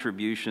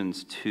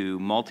contributions to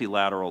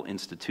multilateral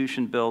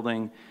institution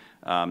building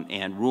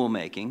and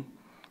rulemaking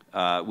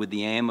with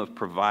the aim of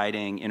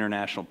providing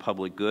international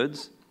public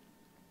goods,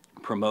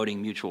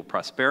 promoting mutual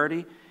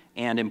prosperity,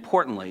 and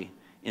importantly,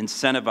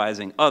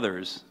 incentivizing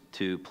others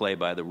to play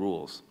by the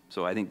rules.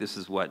 So I think this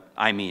is what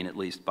I mean, at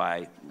least,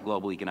 by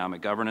global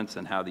economic governance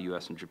and how the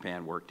U.S. and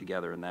Japan work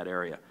together in that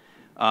area.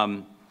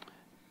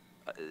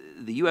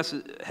 The U.S.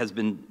 has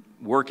been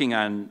working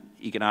on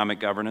economic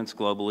governance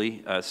globally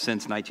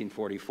since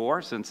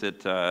 1944, since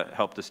it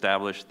helped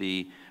establish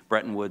the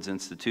Bretton Woods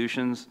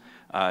institutions.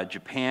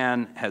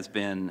 Japan has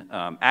been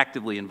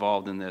actively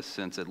involved in this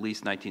since at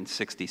least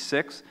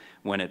 1966,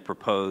 when it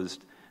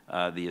proposed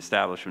the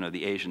establishment of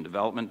the Asian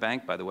Development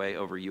Bank, by the way,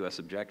 over U.S.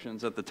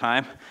 objections at the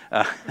time,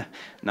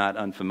 not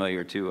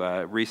unfamiliar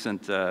to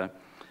recent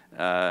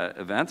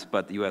events,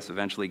 but the U.S.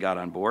 eventually got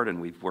on board, and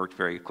we've worked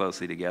very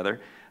closely together.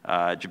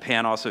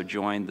 Japan also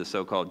joined the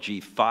so-called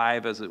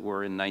G5, as it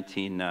were, in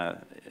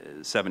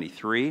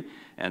 1973,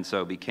 and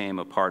so became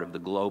a part of the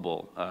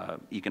global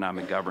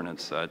economic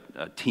governance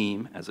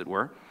team, as it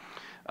were.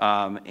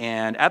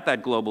 And at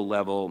that global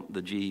level,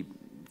 the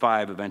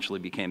G5 eventually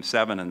became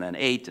 7 and then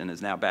 8 and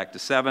is now back to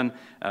 7.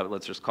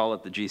 Let's just call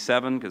it the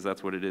G7 because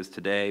that's what it is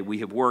today. We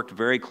have worked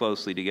very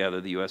closely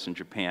together, the U.S. and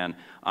Japan,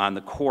 on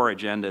the core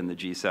agenda in the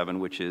G7,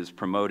 which is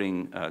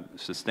promoting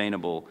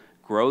sustainable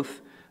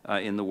growth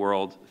in the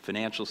world,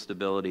 financial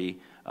stability,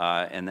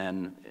 and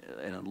then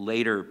in a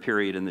later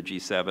period in the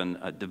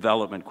G7,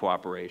 development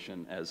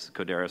cooperation, as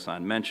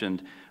Kodera-san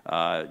mentioned.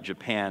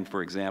 Japan,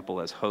 for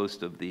example, as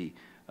host of the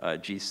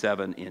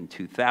G7 in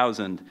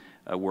 2000,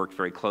 worked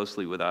very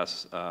closely with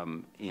us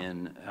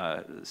in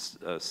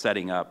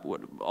setting up,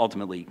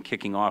 ultimately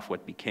kicking off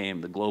what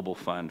became the Global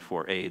Fund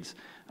for AIDS,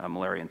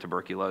 malaria, and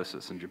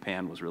tuberculosis, and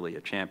Japan was really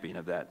a champion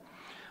of that.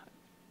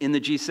 In the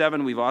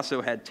G7, we've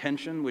also had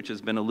tension, which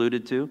has been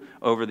alluded to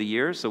over the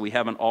years, so we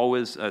haven't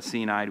always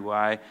seen eye to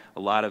eye. A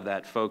lot of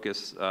that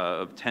focus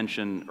of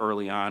tension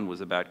early on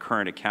was about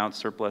current account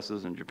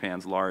surpluses and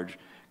Japan's large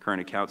current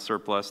account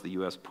surplus. The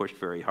U.S. pushed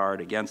very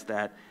hard against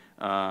that,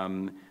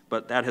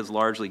 but that has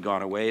largely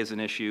gone away as an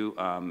issue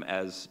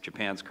as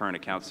Japan's current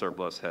account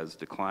surplus has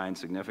declined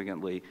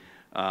significantly.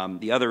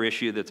 The other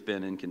issue that's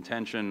been in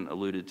contention,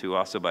 alluded to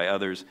also by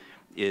others,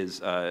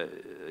 is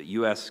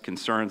U.S.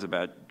 concerns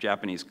about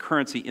Japanese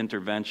currency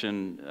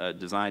intervention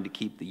designed to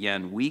keep the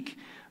yen weak.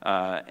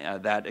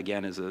 That,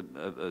 again, is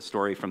a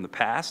story from the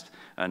past,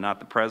 not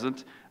the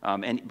present.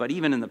 But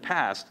even in the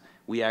past,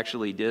 we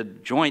actually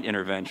did joint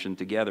intervention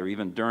together,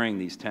 even during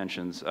these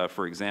tensions.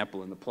 For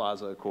example, in the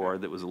Plaza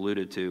Accord that was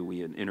alluded to, we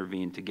had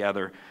intervened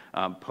together.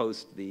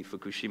 Post the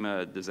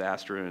Fukushima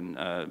disaster in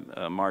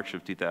March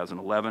of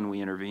 2011,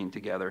 we intervened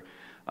together.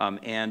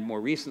 And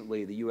more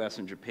recently, the U.S.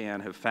 and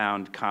Japan have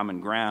found common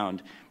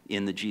ground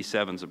in the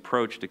G7's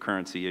approach to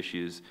currency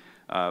issues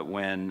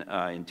when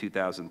in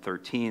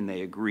 2013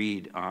 they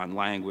agreed on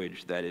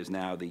language that is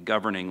now the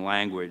governing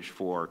language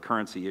for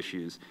currency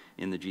issues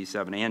in the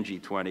G7 and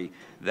G20,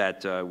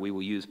 that we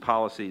will use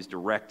policies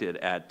directed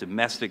at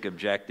domestic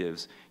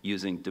objectives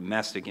using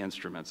domestic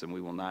instruments, and we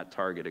will not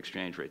target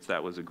exchange rates.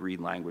 That was agreed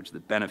language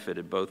that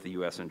benefited both the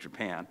U.S. and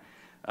Japan.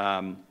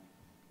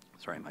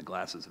 Sorry, my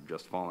glasses have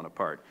just fallen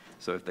apart.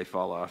 So if they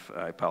fall off,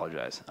 I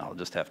apologize. I'll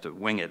just have to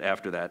wing it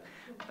after that.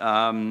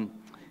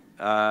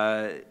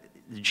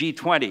 The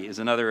G20 is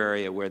another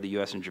area where the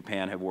U.S. and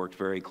Japan have worked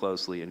very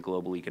closely in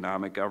global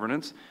economic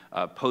governance.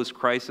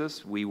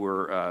 Post-crisis, we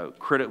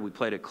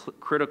played a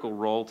critical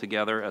role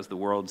together as the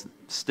world's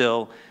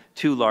still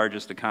two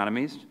largest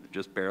economies,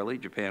 just barely.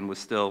 Japan was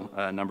still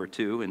number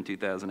 2 in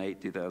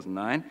 2008,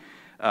 2009.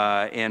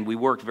 And we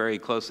worked very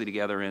closely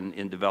together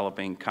in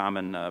developing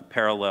common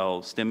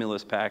parallel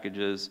stimulus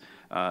packages,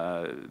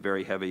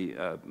 very heavy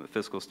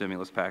fiscal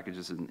stimulus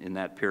packages in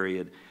that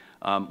period.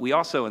 We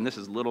also, and this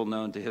is little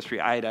known to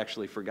history, I had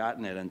actually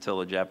forgotten it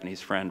until a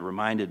Japanese friend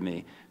reminded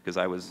me, because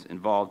I was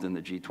involved in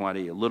the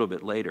G20 a little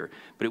bit later,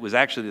 but it was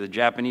actually the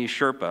Japanese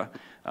Sherpa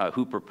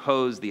who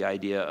proposed the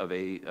idea of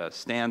a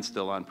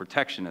standstill on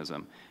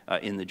protectionism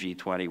in the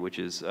G20, which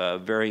is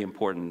a very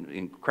important,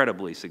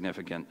 incredibly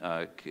significant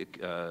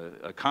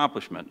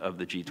accomplishment of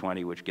the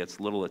G20, which gets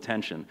little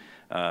attention,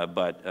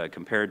 but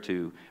compared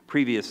to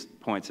previous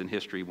points in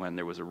history when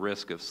there was a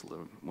risk of,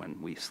 when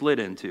we slid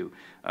into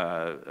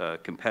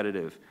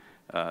competitive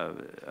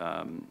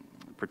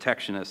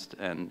protectionist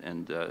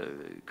and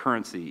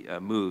currency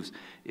moves,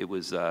 it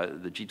was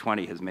the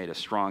G20 has made a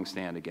strong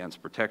stand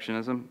against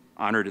protectionism,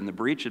 honored in the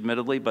breach,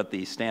 admittedly, but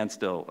the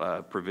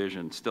standstill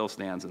provision still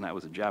stands, and that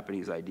was a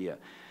Japanese idea.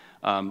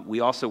 We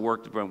also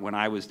worked, when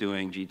I was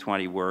doing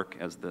G20 work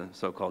as the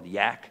so-called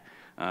YAC,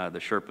 the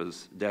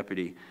Sherpa's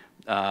deputy,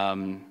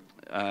 on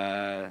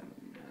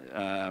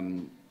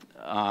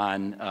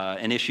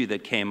an issue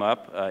that came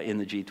up in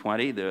the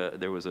G20.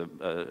 There was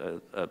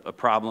a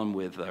problem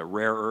with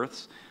rare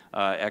earths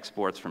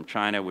exports from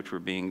China, which were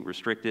being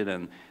restricted,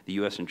 and the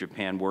U.S. and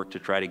Japan worked to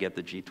try to get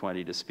the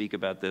G20 to speak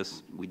about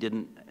this. We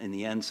didn't, in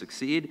the end,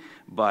 succeed,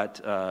 but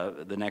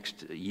the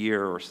next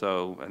year or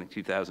so, I think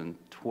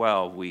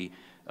 2012, we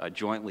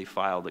jointly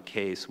filed a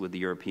case with the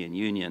European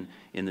Union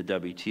in the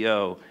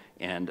WTO,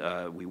 and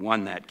we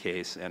won that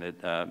case, and it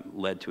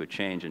led to a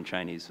change in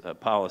Chinese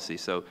policy.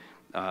 So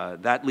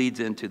that leads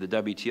into the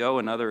WTO,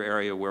 another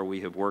area where we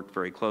have worked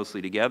very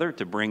closely together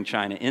to bring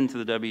China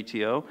into the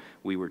WTO.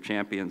 We were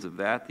champions of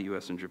that, the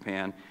U.S. and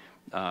Japan,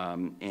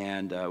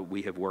 and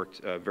we have worked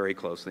very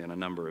closely on a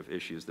number of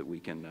issues that we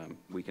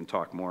can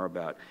talk more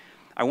about.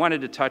 I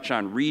wanted to touch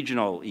on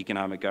regional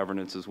economic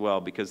governance as well,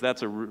 because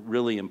that's a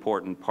really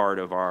important part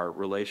of our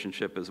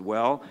relationship as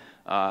well.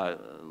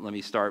 Let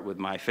me start with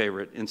my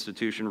favorite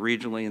institution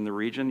regionally in the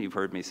region. You've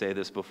heard me say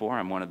this before.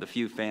 I'm one of the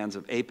few fans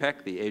of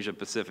APEC, the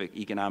Asia-Pacific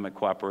Economic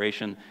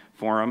Cooperation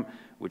Forum,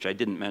 which I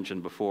didn't mention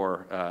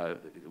before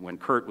when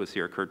Kurt was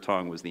here. Kurt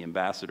Tong was the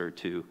ambassador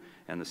to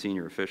and the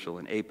senior official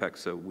in APEC,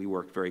 so we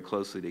worked very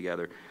closely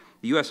together.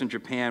 The U.S. and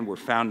Japan were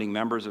founding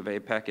members of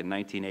APEC in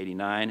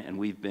 1989, and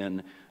we've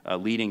been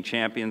leading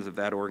champions of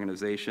that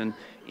organization.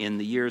 In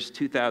the years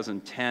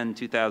 2010,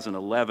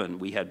 2011,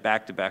 we had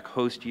back-to-back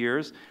host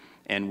years,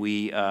 and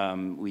we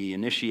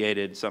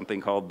initiated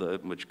something called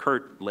which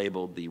Kurt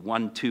labeled the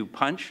 1-2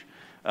 punch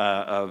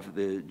of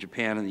the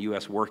Japan and the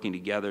U.S. working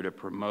together to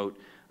promote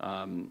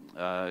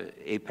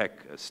APEC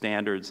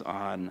standards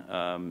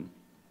on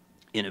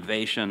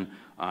innovation,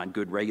 on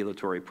good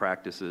regulatory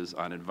practices,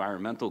 on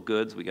environmental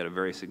goods. We got a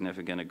very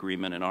significant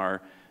agreement in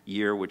our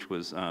year, which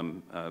was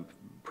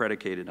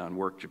predicated on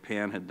work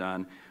Japan had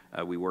done.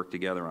 We worked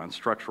together on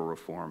structural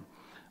reform.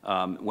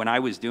 When I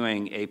was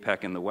doing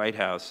APEC in the White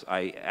House,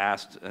 I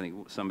asked, I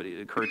think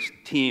somebody, Kurt's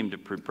team, to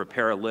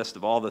prepare a list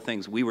of all the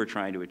things we were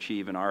trying to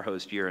achieve in our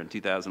host year in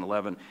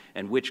 2011,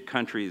 and which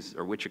countries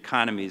or which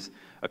economies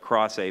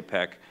across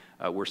APEC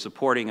were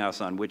supporting us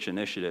on which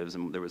initiatives,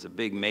 and there was a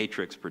big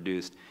matrix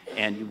produced,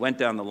 and you went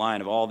down the line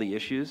of all the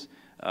issues,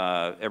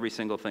 every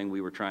single thing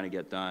we were trying to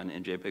get done,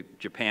 and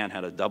Japan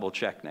had a double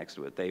check next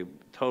to it. They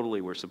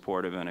totally were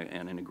supportive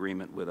and in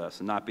agreement with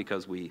us, and not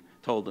because we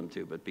told them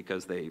to, but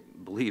because they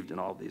believed in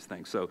all these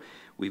things. So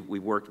we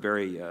worked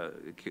very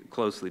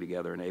closely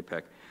together in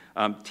APEC.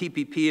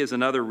 TPP is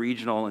another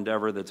regional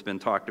endeavor that's been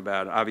talked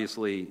about.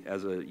 Obviously,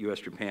 as a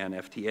U.S.-Japan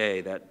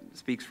FTA, that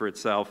speaks for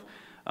itself.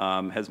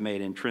 Has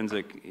made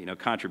intrinsic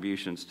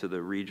contributions to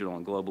the regional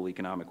and global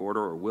economic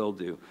order, or will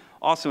do.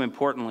 Also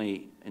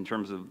importantly, in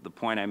terms of the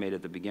point I made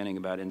at the beginning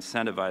about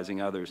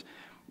incentivizing others,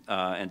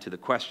 and to the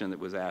question that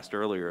was asked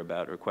earlier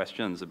about, or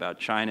questions about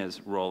China's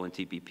role in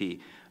TPP,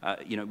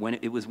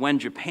 when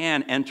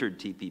Japan entered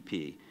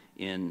TPP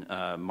in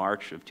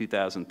March of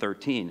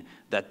 2013,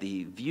 that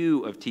the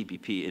view of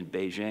TPP in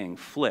Beijing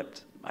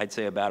flipped, I'd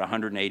say about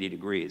 180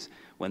 degrees.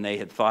 When they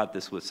had thought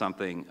this was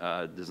something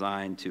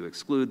designed to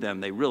exclude them,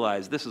 they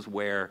realized this is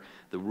where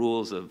the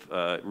rules of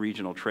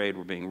regional trade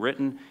were being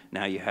written.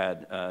 Now you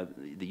had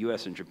the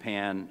U.S. and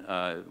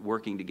Japan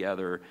working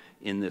together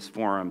in this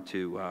forum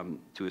to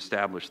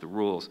establish the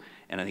rules.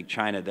 And I think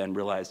China then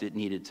realized it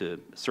needed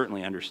to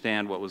certainly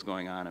understand what was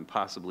going on and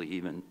possibly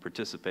even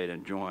participate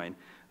and join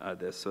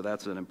this. So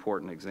that's an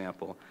important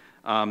example.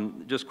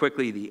 Just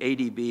quickly, the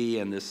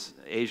ADB and this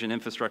Asian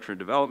Infrastructure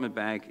Development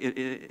Bank,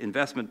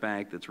 investment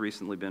bank that's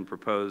recently been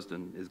proposed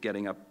and is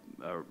getting up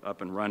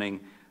and running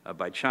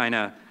by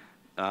China.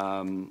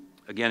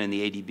 Again, in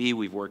the ADB,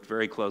 we've worked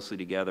very closely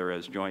together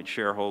as joint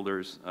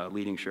shareholders,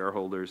 leading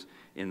shareholders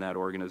in that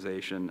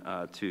organization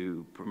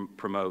to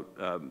promote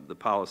the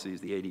policies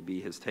the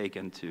ADB has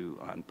taken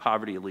on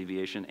poverty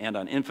alleviation and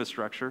on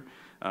infrastructure.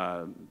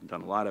 Done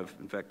a lot of,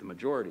 in fact, the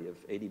majority of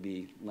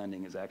ADB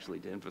lending is actually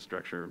to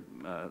infrastructure.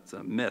 It's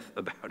a myth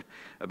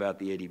about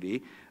the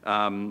ADB.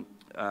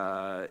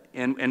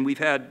 And we've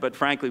had, but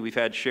frankly, we've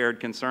had shared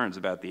concerns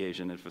about the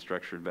Asian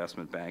Infrastructure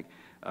Investment Bank,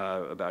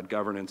 about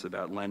governance,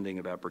 about lending,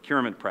 about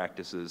procurement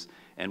practices,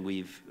 and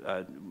we've,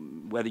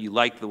 whether you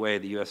like the way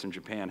the U.S. and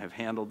Japan have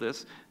handled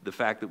this, the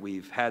fact that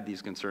we've had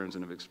these concerns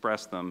and have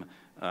expressed them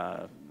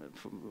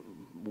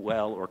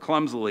well or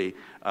clumsily,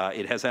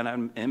 it has had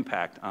an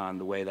impact on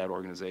the way that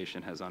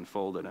organization has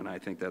unfolded, and I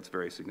think that's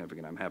very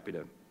significant. I'm happy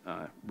to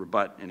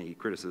rebut any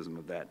criticism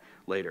of that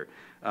later.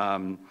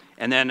 And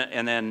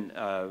then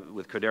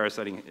with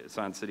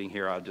Kodera-san sitting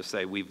here, I'll just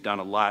say we've done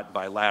a lot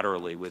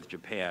bilaterally with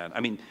Japan. I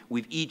mean,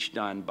 we've each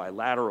done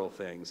bilateral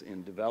things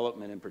in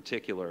development in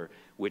particular,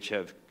 which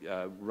have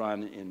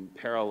run in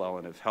parallel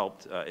and have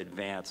helped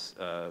advance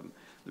the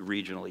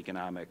regional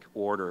economic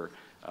order.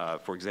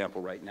 For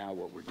example, right now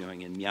what we're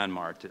doing in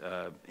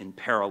Myanmar in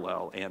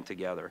parallel and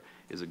together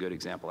is a good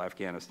example.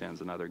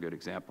 Afghanistan's another good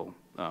example,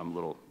 a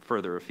little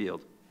further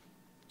afield.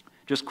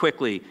 Just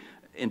quickly,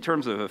 in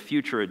terms of a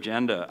future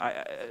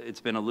agenda,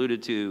 it's been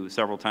alluded to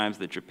several times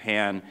that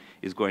Japan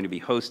is going to be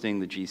hosting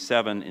the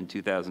G7 in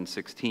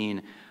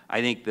 2016.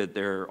 I think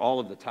that all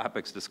of the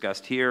topics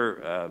discussed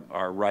here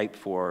are ripe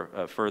for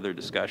further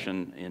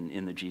discussion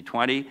in the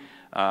G20.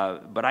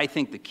 But I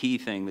think the key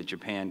thing that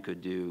Japan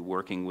could do,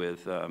 working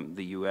with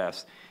the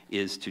U.S.,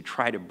 is to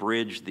try to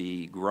bridge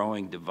the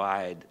growing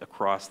divide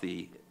across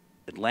the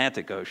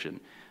Atlantic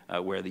Ocean,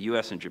 where the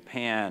U.S. and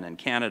Japan and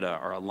Canada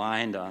are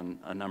aligned on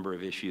a number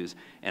of issues,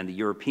 and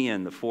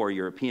the 4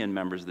 European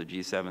members of the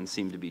G7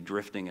 seem to be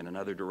drifting in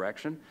another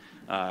direction.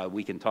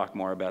 We can talk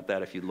more about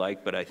that if you'd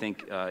like, but I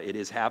think it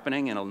is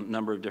happening in a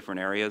number of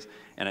different areas,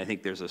 and I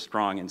think there's a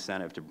strong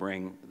incentive to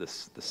bring the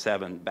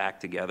 7 back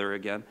together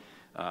again,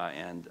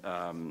 and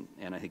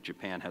I think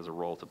Japan has a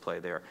role to play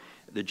there.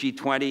 The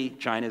G20,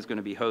 China is going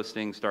to be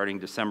hosting starting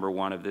December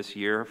 1 of this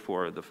year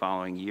for the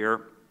following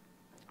year.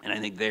 And I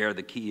think there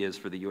the key is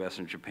for the U.S.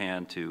 and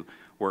Japan to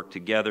work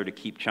together to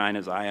keep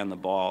China's eye on the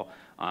ball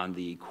on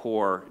the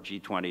core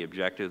G20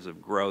 objectives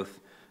of growth,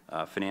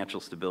 financial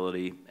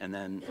stability, and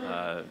then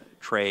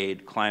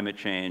trade, climate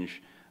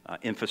change,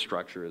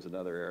 infrastructure is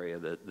another area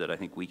that I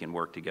think we can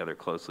work together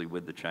closely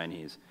with the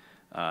Chinese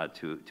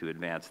to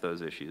advance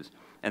those issues.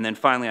 And then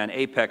finally on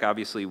APEC,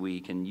 obviously we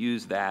can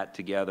use that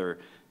together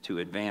to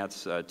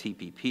advance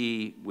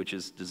TPP, which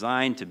is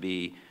designed to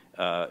be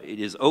it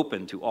is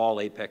open to all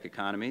APEC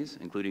economies,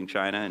 including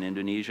China and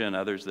Indonesia and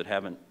others that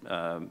haven't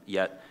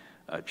yet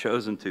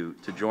chosen to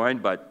join,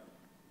 but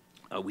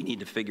we need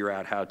to figure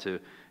out how to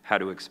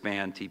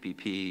expand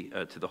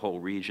TPP to the whole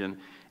region.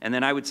 And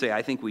then I would say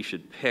I think we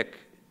should pick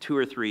 2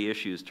 or 3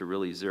 issues to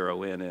really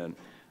zero in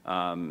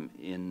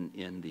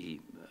the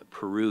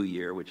Peru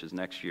year, which is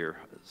next year's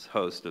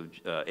host of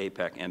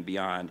APEC and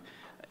beyond.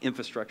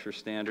 Infrastructure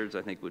standards,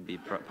 I think, would be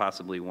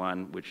possibly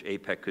one which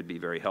APEC could be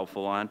very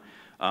helpful on.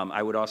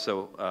 I would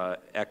also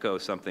echo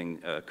something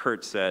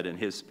Kurt said in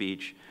his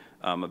speech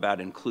about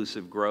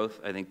inclusive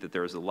growth. I think that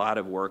there's a lot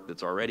of work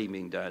that's already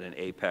being done in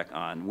APEC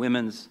on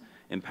women's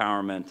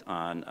empowerment,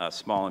 on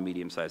small and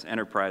medium-sized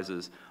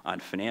enterprises, on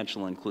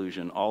financial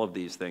inclusion. All of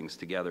these things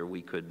together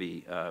we could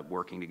be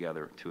working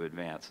together to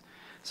advance.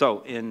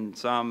 So in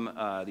sum,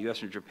 the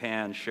U.S. and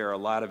Japan share a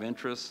lot of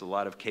interests, a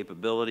lot of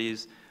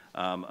capabilities,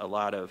 a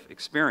lot of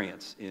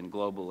experience in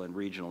global and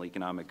regional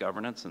economic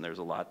governance, and there's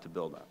a lot to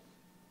build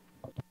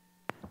on.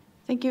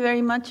 Thank you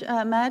very much,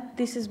 Matt.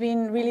 This has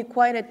been really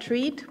quite a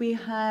treat. We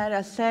had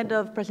a set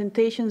of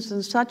presentations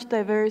on such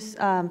diverse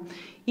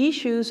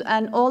issues,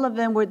 and all of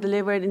them were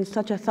delivered in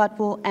such a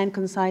thoughtful and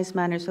concise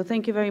manner. So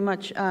thank you very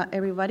much,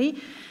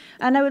 everybody.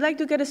 And I would like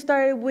to get us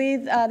started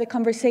with the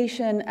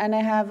conversation, and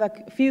I have a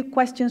few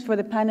questions for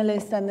the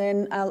panelists, and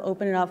then I'll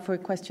open it up for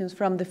questions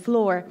from the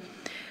floor.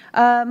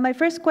 My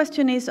first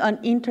question is on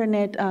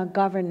internet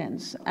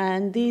governance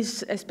and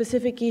this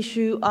specific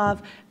issue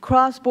of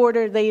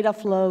cross-border data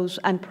flows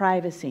and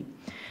privacy.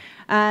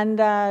 And,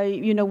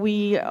 you know,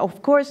 we,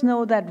 of course,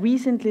 know that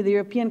recently the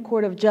European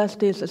Court of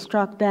Justice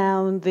struck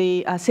down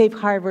the safe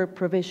harbor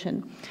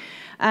provision.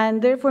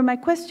 And therefore, my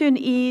question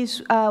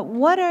is,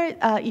 what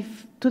are,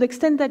 to the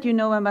extent that you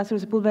know,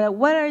 Ambassador Sepulveda,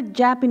 what are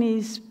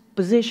Japanese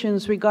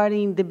positions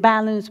regarding the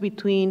balance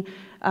between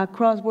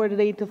cross-border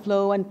data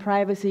flow and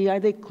privacy? Are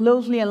they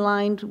closely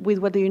aligned with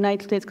what the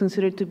United States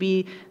considered to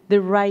be the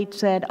right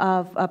set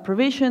of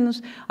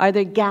provisions? Are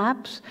there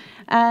gaps?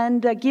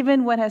 And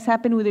given what has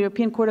happened with the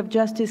European Court of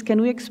Justice, can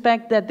we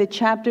expect that the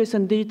chapters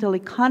on digital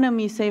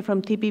economy, say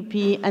from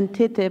TPP and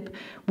TTIP,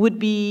 would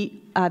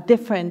be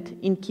different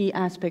in key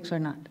aspects or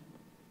not?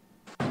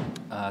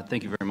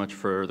 Thank you very much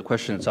for the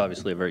question. It's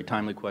obviously a very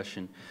timely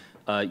question.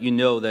 You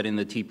know that in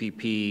the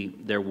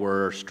TPP, there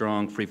were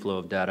strong free flow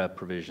of data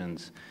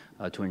provisions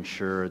to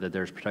ensure that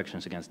there's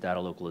protections against data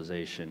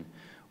localization.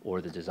 or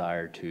the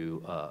desire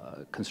to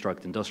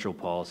construct industrial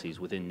policies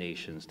within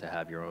nations to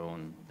have your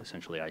own,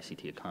 essentially,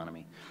 ICT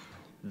economy.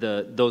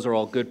 Those are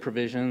all good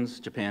provisions.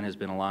 Japan has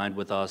been aligned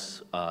with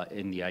us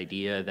in the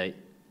idea that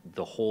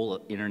the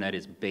whole internet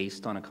is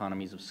based on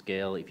economies of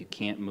scale. If you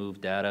can't move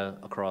data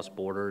across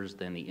borders,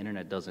 then the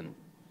internet doesn't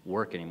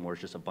work anymore.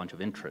 It's just a bunch of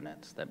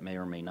intranets that may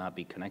or may not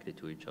be connected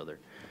to each other.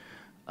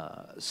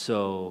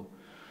 So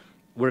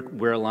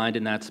we're aligned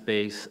in that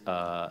space.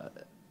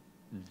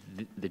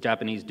 The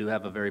Japanese do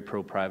have a very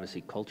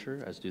pro-privacy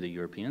culture, as do the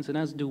Europeans, and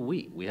as do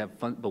we. We have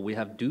but we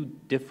have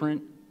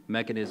different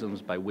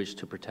mechanisms by which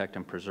to protect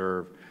and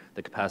preserve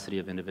the capacity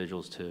of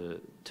individuals to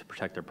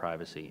protect their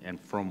privacy, and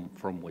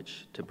from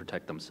which to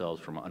protect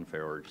themselves from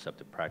unfair or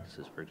deceptive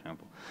practices, for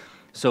example.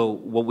 So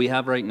what we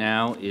have right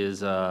now is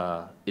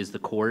the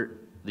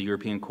court, the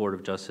European Court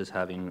of Justice,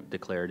 having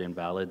declared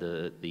invalid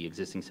the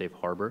existing safe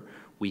harbor.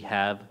 We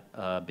have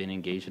been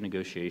engaged in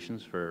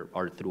negotiations through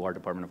our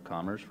Department of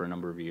Commerce for a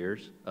number of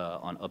years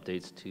on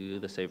updates to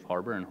the safe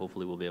harbor, and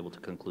hopefully we'll be able to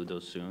conclude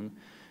those soon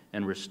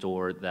and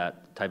restore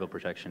that type of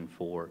protection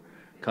for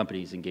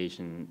companies engaged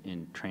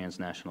in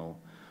transnational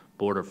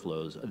border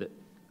flows.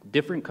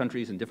 Different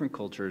countries and different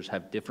cultures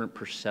have different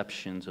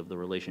perceptions of the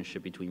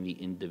relationship between the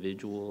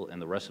individual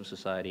and the rest of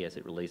society as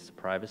it relates to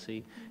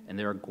privacy, and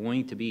there are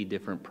going to be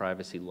different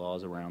privacy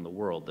laws around the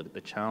world.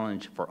 The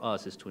challenge for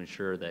us is to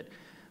ensure that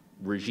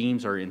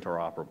regimes are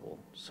interoperable.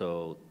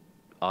 So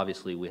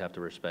obviously we have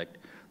to respect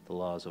the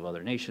laws of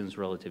other nations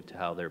relative to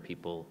how their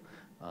people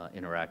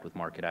interact with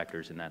market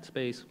actors in that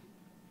space.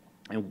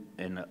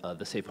 And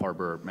the safe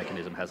harbor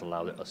mechanism has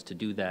allowed us to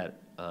do that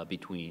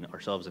between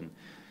ourselves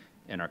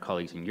and our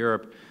colleagues in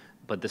Europe,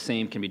 but the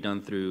same can be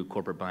done through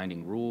corporate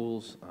binding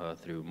rules,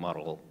 through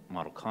model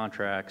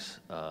contracts,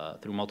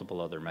 through multiple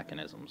other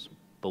mechanisms.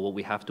 But what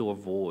we have to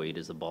avoid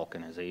is the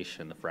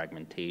balkanization, the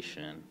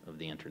fragmentation of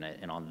the internet.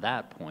 And on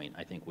that point,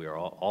 I think we are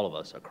all of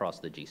us across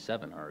the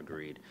G7 are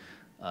agreed,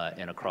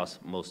 and across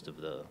most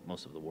of the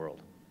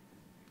world.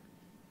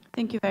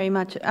 Thank you very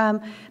much.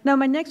 Now,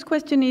 my next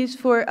question is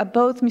for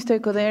both Mr.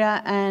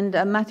 Kodera and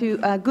Matthew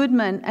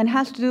Goodman, and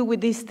has to do with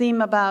this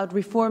theme about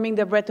reforming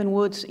the Bretton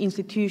Woods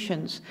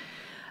institutions.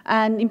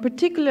 And in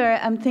particular,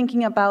 I'm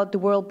thinking about the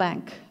World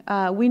Bank.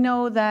 We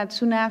know that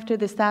soon after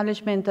the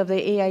establishment of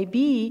the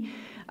AIB,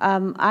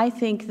 I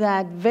think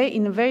that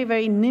in a very,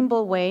 very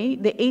nimble way,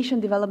 the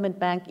Asian Development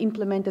Bank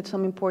implemented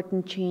some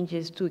important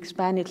changes to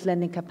expand its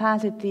lending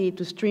capacity,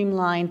 to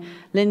streamline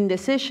lending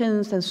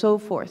decisions, and so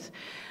forth.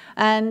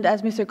 And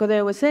as Mr.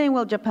 Kodera was saying,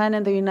 well, Japan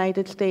and the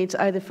United States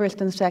are the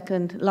first and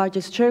second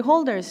largest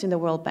shareholders in the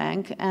World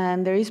Bank,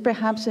 and there is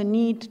perhaps a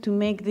need to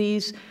make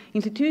this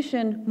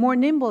institution more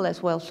nimble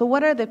as well. So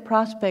what are the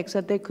prospects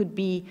that there could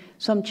be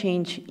some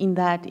change in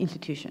that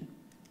institution?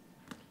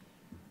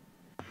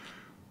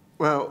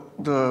 Well,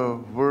 the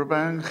World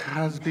Bank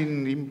has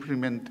been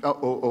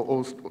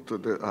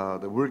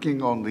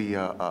working on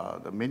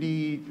the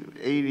many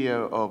area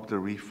of the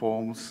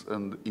reforms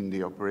and in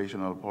the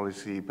operational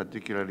policy,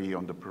 particularly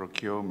on the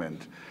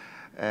procurement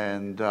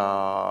and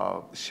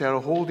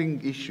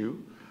shareholding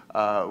issue.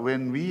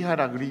 When we had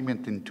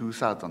agreement in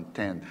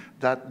 2010,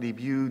 that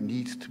review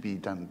needs to be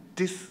done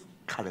this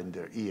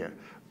calendar year,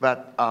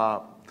 but.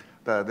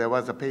 There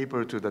was a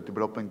paper to the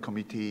Development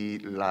Committee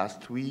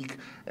last week,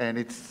 and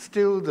it's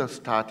still the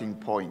starting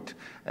point.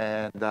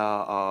 And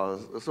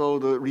so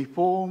the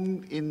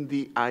reform in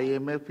the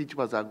IMF, which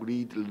was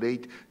agreed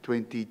late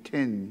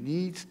 2010,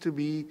 needs to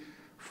be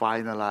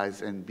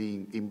finalized and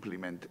being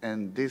implemented.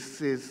 And this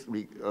is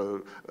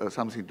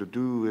something to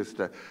do with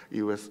the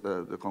U.S.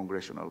 The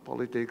congressional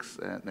politics,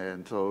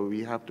 and so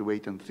we have to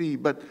wait and see.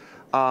 But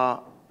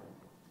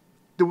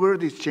the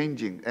world is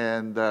changing,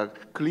 and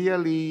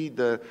clearly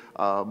the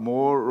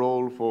more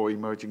role for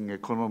emerging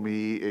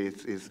economy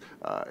is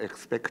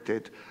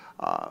expected.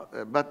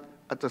 But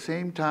at the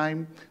same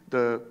time,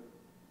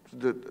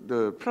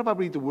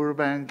 probably the World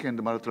Bank and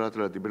the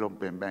Multilateral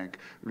Development Bank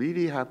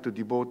really have to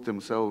devote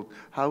themselves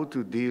how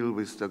to deal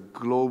with the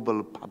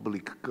global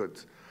public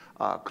goods.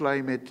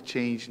 Climate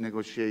change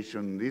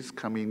negotiation is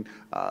coming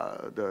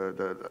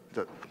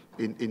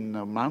in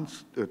a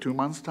month, 2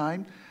 months'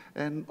 time.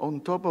 And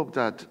on top of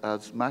that,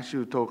 as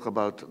Matthew talked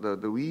about,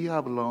 we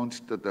have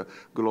launched the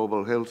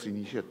Global Health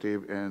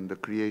Initiative and the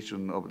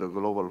creation of the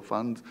Global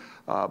Fund.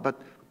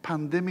 But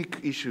pandemic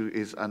issue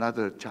is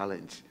another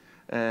challenge.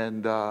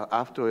 And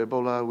after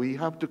Ebola, we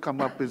have to come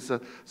up with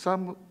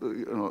some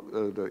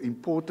the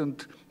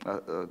important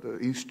the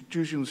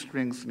institution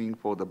strengthening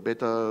for the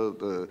better,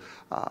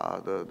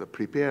 the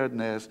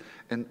preparedness,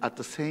 and at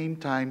the same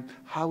time,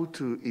 how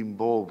to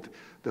involve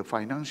the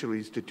financial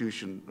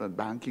institution, the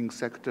banking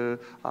sector,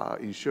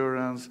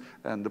 insurance,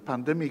 and the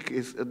pandemic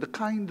is the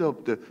kind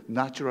of the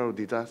natural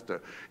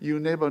disaster. You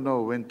never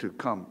know when to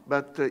come,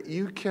 but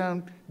you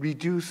can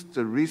reduce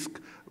the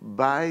risk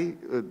by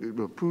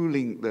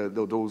pooling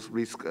those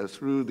risks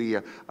through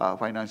the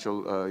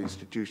financial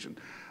institution.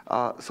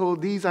 So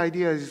these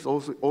ideas is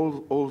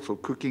also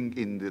cooking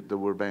in the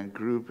World Bank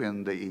Group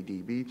and the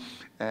ADB.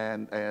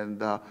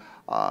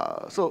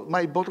 So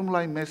my bottom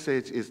line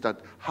message is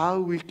that how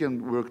we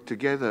can work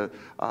together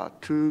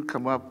to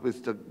come up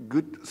with the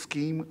good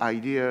scheme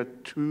idea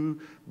to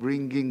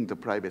bringing the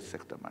private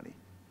sector money.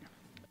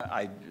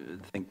 I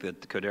think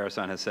that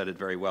Kodera-san has said it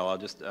very well. I'll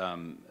just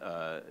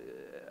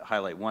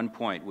highlight one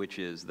point, which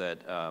is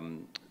that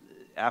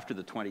after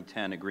the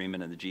 2010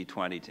 agreement in the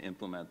G20 to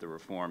implement the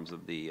reforms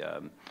of the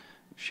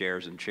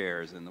shares and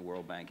chairs in the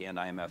World Bank and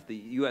IMF, the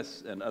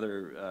U.S. and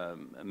other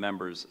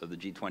members of the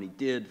G20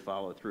 did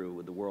follow through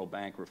with the World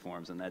Bank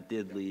reforms, and that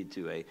did lead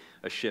to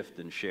a shift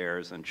in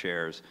shares and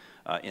chairs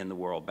in the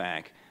World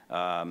Bank,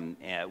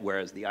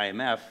 whereas the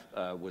IMF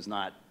was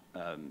not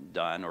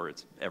done, or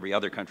it's every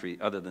other country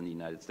other than the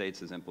United States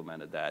has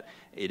implemented that.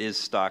 It is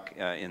stuck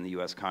in the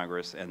U.S.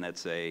 Congress, and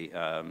that's a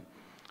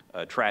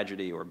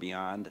tragedy or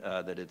beyond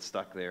that it's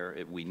stuck there.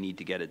 We need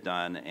to get it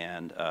done,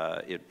 and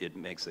it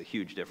makes a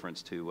huge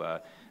difference to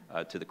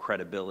the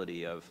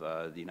credibility of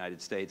the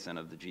United States and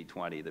of the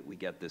G20 that we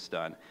get this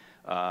done.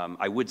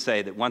 I would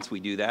say that once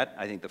we do that,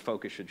 I think the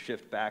focus should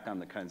shift back on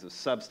the kinds of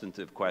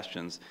substantive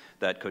questions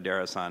that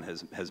Kodera-san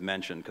has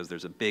mentioned, because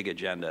there's a big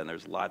agenda and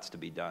there's lots to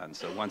be done.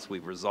 So once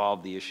we've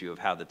resolved the issue of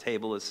how the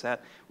table is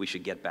set, we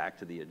should get back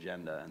to the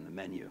agenda and the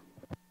menu.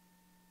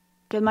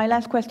 My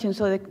last question,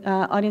 so the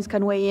audience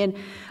can weigh in.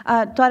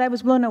 Todd, I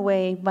was blown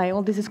away by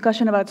all this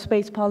discussion about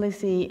space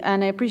policy,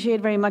 and I appreciate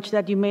very much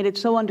that you made it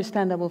so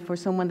understandable for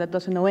someone that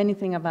doesn't know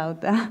anything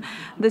about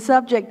the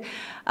subject.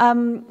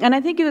 And I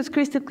think it was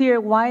crystal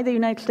clear why the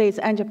United States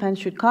and Japan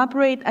should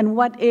cooperate and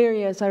what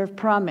areas are of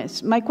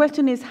promise. My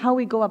question is how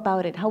we go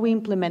about it, how we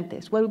implement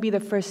this. What would be the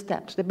first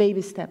steps, the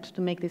baby steps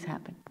to make this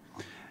happen?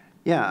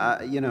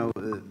 Yeah, you know,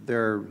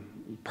 they're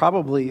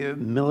probably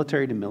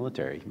military to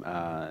military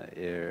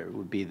it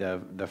would be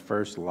the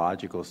first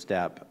logical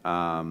step.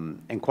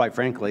 And quite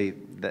frankly,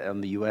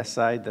 on the U.S.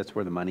 side, that's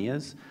where the money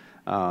is.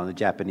 On the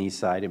Japanese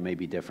side, it may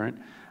be different.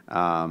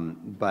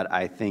 But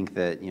I think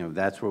that, you know,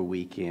 that's where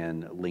we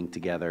can link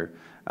together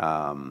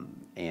and,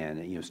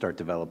 you know, start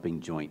developing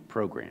joint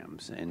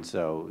programs. And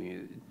so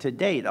to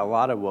date, a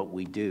lot of what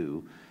we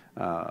do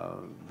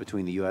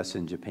between the U.S.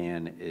 and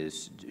Japan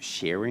is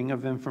sharing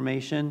of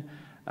information.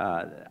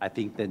 I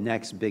think the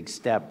next big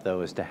step,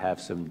 though, is to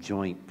have some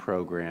joint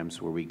programs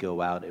where we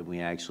go out and we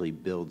actually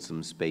build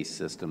some space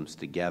systems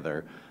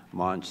together,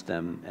 launch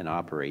them, and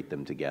operate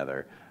them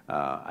together.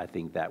 I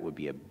think that would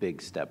be a big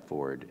step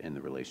forward in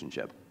the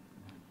relationship.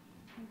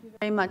 Thank you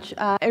very much.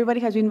 Everybody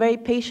has been very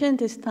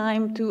patient. It's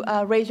time to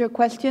raise your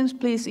questions.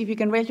 Please, if you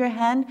can raise your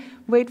hand,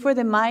 wait for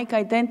the mic,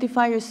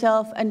 identify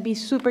yourself, and be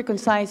super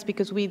concise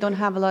because we don't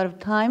have a lot of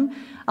time.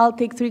 I'll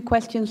take 3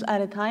 questions at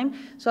a time.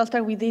 So I'll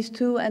start with these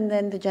 2 and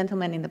then the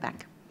gentleman in the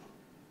back.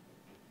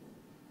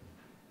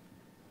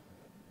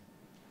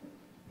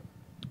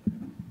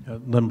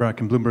 Len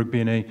Bracken, Bloomberg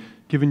BNA.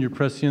 Given your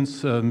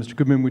prescience, Mr.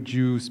 Goodman, would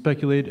you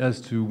speculate as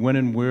to when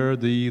and where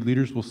the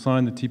leaders will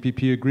sign the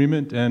TPP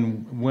agreement,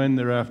 and when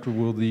thereafter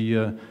will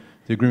the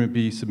agreement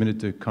be submitted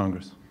to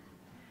Congress?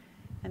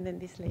 And then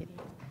this lady.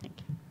 Thank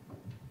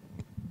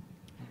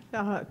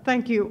you.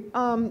 Thank you.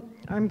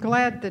 I'm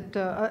glad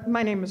that,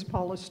 my name is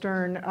Paula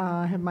Stern.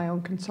 I have my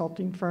own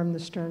consulting firm, the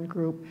Stern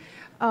Group.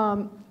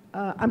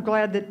 I'm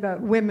glad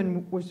that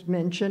women was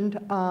mentioned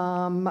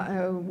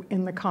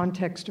in the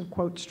context of,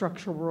 quote,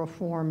 structural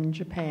reform in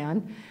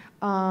Japan,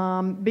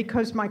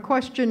 because my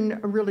question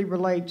really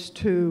relates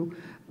to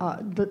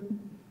the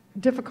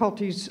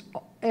difficulties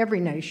every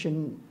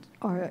nation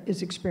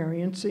is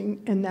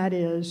experiencing, and that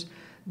is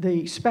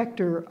the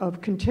specter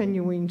of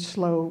continuing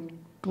slow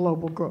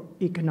global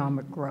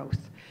economic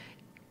growth.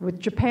 With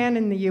Japan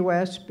and the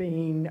U.S.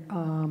 being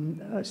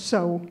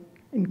so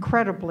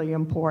incredibly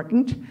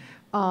important,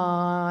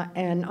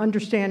 and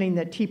understanding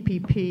that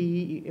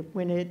TPP,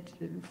 when it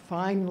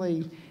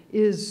finally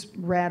is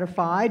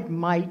ratified,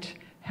 might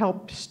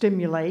help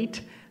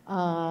stimulate,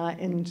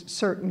 in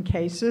certain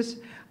cases,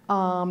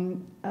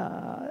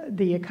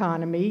 the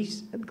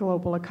economies, the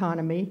global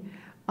economy.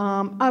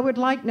 I would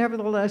like,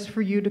 nevertheless,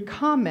 for you to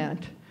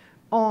comment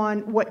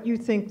on what you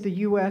think the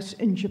U.S.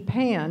 and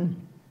Japan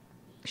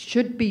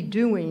should be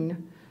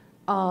doing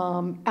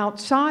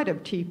outside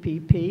of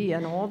TPP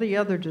and all the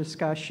other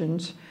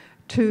discussions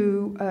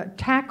to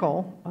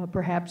tackle,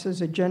 perhaps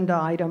as agenda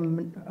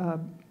item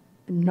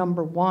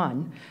number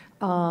 1,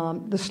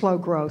 the slow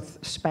growth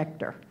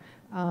specter,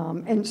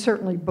 and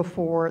certainly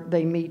before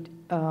they meet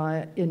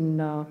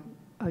in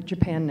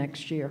Japan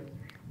next year.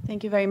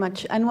 Thank you very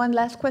much. And one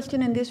last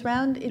question in this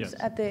round. It's Yes.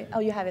 at the, oh,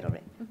 you have it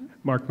already. Mm-hmm.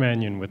 Mark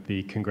Mannion with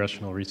the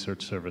Congressional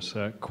Research Service.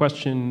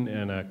 Question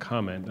and a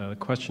comment. The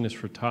question is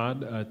for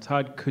Todd.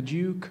 Todd, could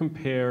you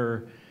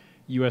compare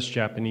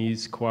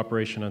U.S.-Japanese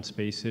cooperation on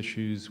space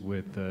issues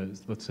with,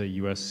 let's say,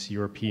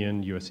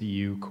 U.S.-European,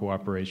 U.S.-EU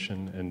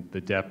cooperation, and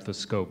the depth, the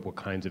scope, what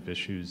kinds of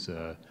issues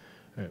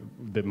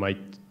that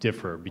might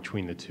differ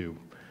between the two?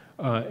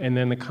 And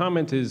then the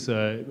comment is,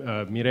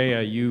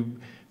 Mireya, you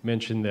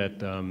mentioned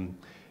that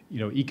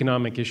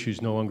economic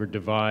issues no longer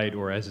divide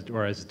or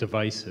as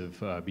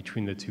divisive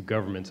between the two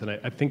governments. And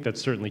I think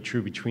that's certainly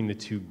true between the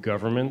two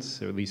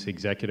governments, or at least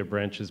executive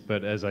branches.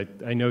 But as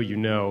I know you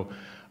know,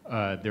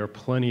 there are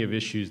plenty of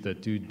issues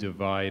that do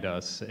divide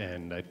us.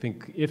 And I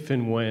think if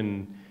and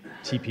when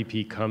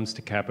TPP comes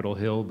to Capitol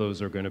Hill,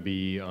 those are going to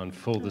be on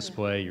full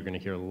display. You're going to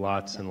hear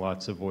lots and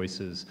lots of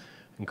voices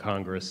in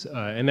Congress.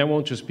 And that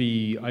won't just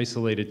be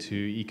isolated to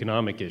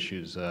economic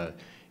issues.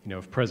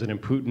 If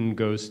President Putin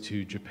goes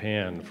to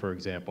Japan, for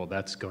example,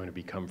 that's going to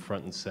become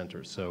front and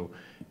center. So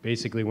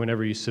basically,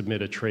 whenever you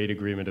submit a trade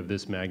agreement of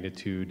this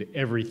magnitude,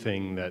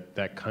 everything that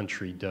that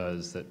country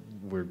does that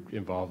we're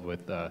involved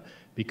with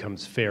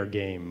becomes fair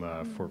game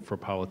for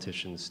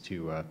politicians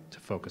to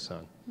focus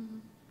on. Mm-hmm.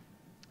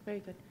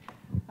 Very good.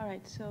 All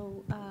right,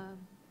 so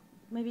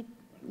maybe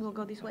we'll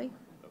go this way.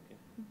 Okay.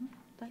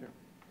 Mm-hmm. Sure.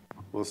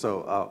 Well,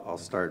 so I'll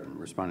start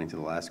responding to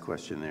the last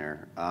question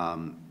there.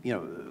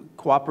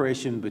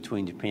 Cooperation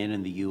between Japan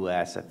and the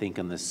U.S., I think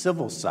on the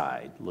civil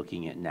side,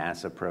 looking at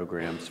NASA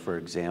programs, for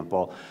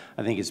example,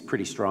 I think is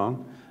pretty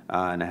strong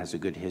and it has a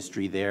good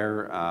history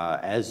there,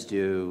 as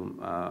do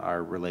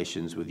our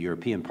relations with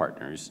European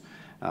partners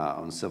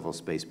on civil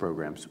space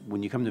programs.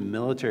 When you come to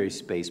military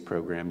space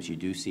programs, you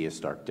do see a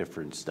stark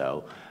difference,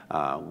 though.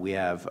 We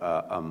have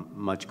a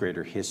much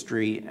greater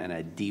history and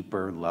a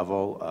deeper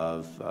level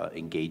of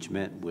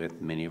engagement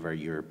with many of our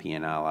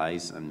European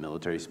allies on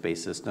military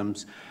space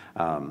systems.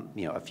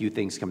 A few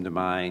things come to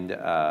mind.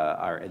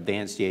 Our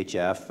advanced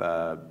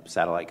EHF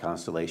satellite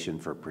constellation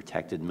for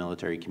protected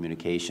military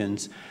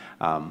communications.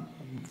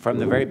 From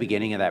the very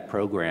beginning of that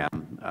program,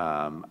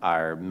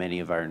 many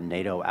of our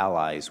NATO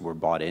allies were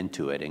bought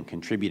into it and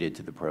contributed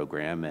to the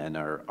program and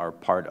are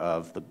part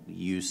of the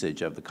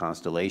usage of the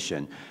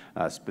constellation.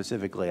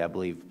 Specifically, I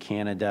believe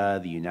Canada,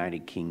 the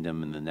United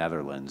Kingdom, and the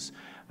Netherlands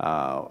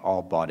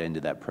all bought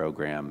into that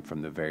program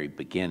from the very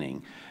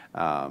beginning.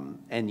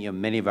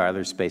 And many of our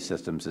other space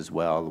systems as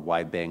well, the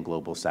wideband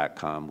global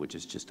SATCOM, which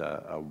is just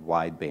a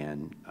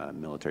wideband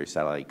military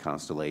satellite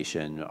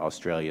constellation.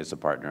 Australia is a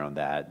partner on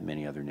that,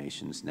 many other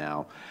nations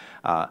now.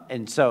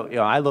 And so,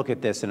 I look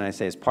at this and I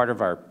say, as part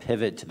of our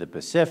pivot to the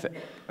Pacific,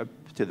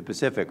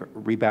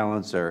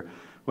 rebalance, or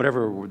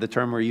whatever the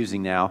term we're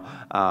using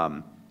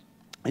now,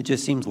 it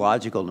just seems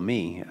logical to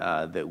me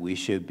that we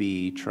should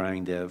be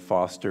trying to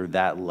foster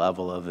that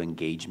level of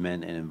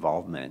engagement and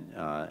involvement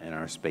in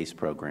our space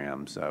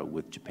programs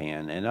with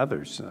Japan and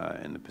others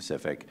in the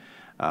Pacific,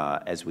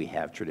 as we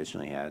have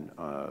traditionally had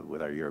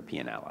with our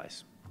European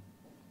allies.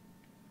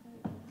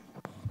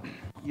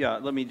 Yeah,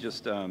 let me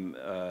just,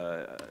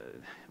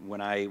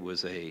 when I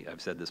was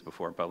I've said this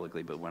before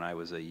publicly, but when I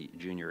was a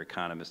junior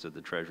economist at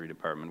the Treasury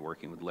Department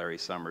working with Larry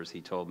Summers,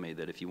 he told me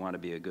that if you want to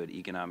be a good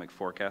economic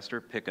forecaster,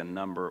 pick a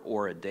number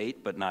or a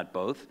date, but not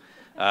both.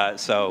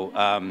 So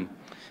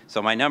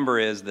my number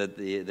is that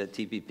that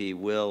TPP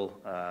will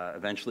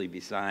eventually be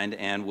signed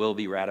and will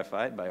be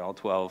ratified by all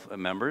 12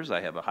 members.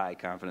 I have a high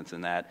confidence in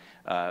that.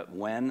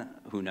 When,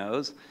 who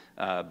knows?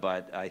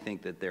 But I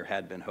think that there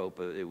had been hope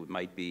it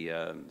might be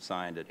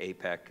signed at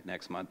APEC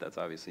next month. That's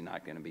obviously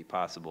not going to be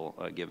possible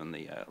given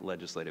the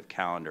legislative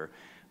calendar.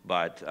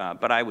 But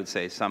I would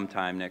say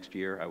sometime next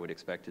year, I would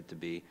expect it to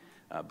be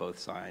both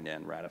signed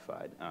and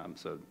ratified.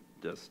 So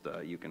just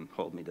you can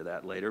hold me to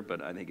that later,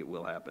 but I think it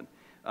will happen.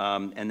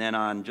 And then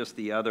on just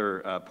the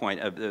other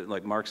point,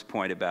 like Mark's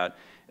point about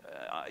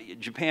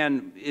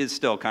Japan is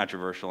still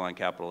controversial on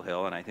Capitol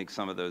Hill, and I think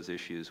some of those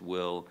issues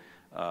will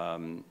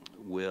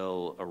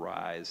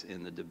arise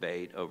in the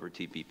debate over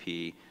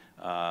TPP.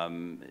 I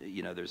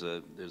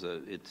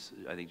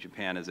think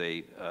Japan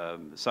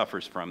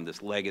suffers from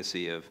this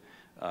legacy of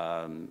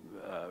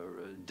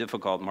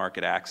difficult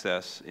market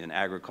access in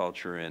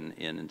agriculture and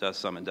in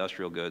some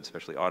industrial goods,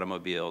 especially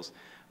automobiles,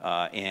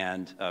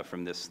 and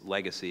from this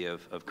legacy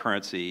of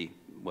currency,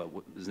 what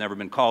has never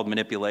been called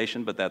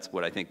manipulation, but that's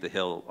what I think the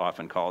Hill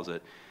often calls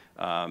it.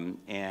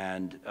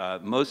 And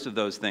most of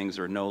those things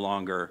are no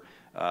longer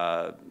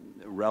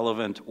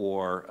relevant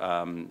or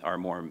are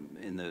more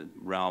in the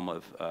realm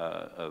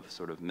of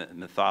sort of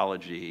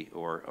mythology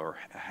or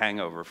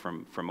hangover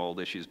from old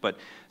issues. But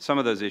some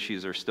of those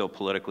issues are still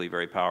politically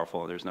very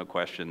powerful. There's no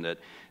question that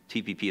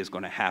TPP is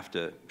going to have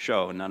to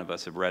show, and none of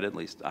us have read it, at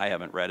least I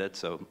haven't read it,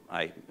 so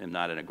I am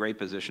not in a great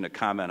position to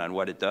comment on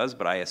what it does,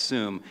 but I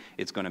assume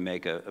it's going to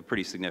make a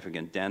pretty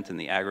significant dent in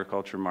the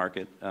agriculture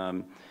market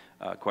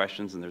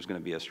questions, and there's going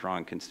to be a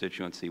strong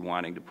constituency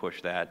wanting to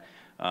push that.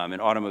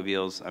 In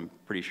automobiles, I'm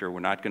pretty sure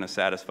we're not going to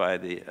satisfy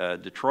the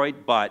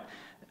Detroit, but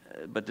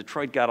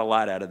Detroit got a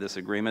lot out of this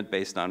agreement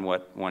based on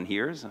what one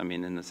hears. I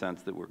mean, in the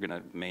sense that we're going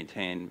to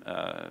maintain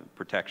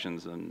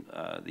protections in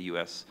the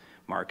U.S.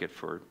 market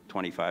for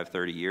 25,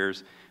 30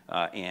 years,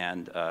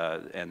 and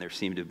there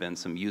seem to have been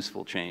some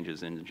useful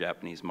changes in the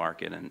Japanese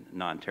market and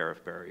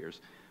non-tariff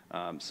barriers.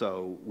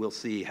 So we'll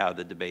see how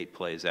the debate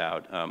plays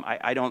out.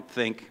 I don't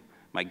think,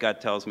 my gut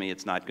tells me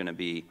it's not going to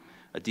be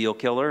a deal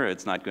killer.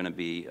 It's not going to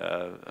be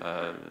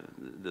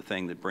the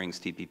thing that brings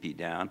TPP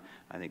down.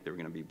 I think there are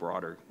going to be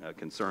broader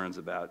concerns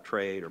about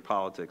trade or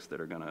politics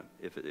that are going to,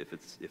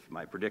 if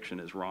my prediction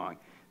is wrong,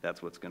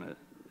 that's what's going to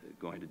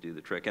do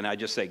the trick. And I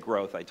just say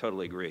growth. I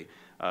totally agree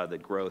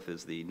that growth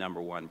is the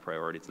 #1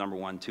 priority. It's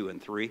 #1, 2,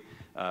 and 3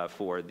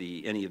 for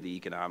any of the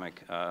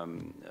economic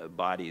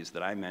bodies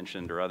that I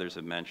mentioned or others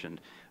have mentioned.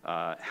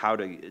 How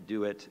to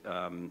do it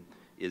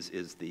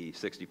is the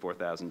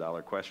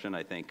 $64,000 question.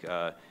 I think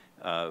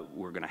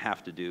we're going to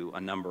have to do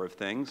a number of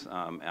things.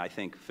 I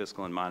think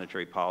fiscal and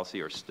monetary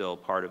policy are still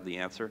part of the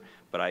answer,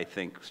 but I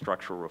think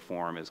structural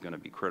reform is going to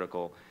be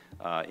critical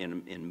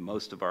in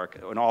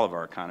all of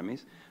our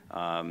economies.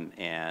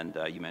 And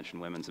you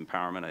mentioned women's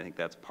empowerment. I think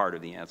that's part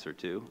of the answer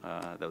too,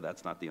 though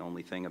that's not the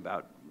only thing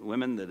about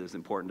women that is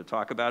important to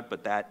talk about,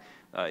 but that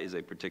is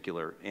a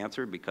particular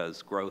answer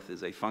because growth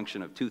is a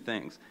function of two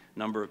things: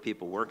 number of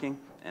people working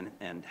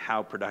and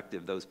how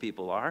productive those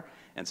people are.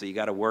 And so you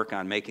got to work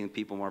on making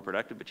people more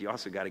productive, but you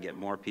also got to get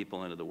more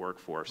people into the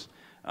workforce.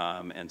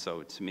 And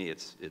so to me,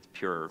 it's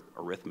pure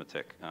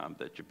arithmetic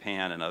that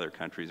Japan and other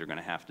countries are going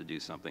to have to do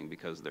something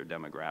because of their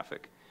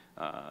demographic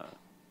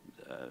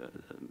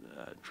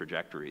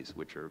trajectories,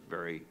 which are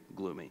very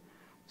gloomy.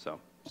 So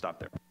stop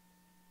there.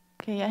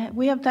 Okay,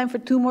 we have time for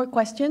 2 more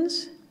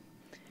questions.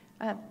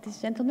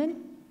 This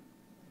gentleman.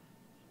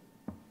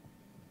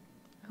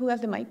 Who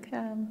has the mic?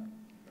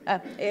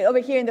 Over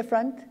here in the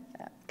front.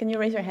 Can you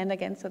raise your hand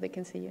again so they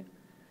can see you?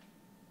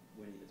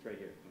 It's right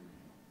here.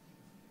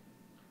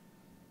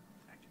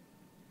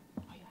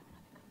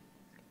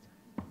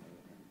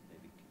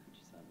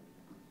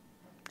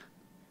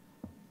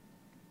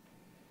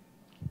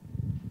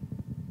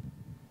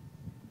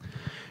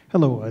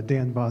 Hello,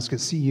 Dan Bosca,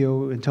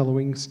 CEO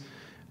IntelliWings.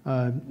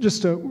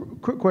 Just a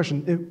quick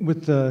question.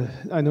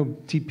 I know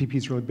TPP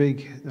is really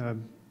big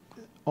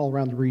all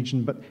around the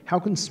region, but how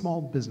can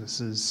small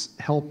businesses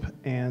help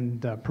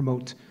and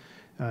promote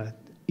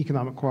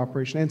economic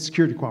cooperation and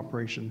security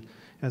cooperation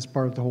as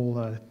part of the whole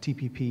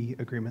TPP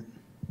agreement?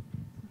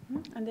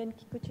 Mm-hmm. And then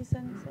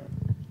Kikuchi-san.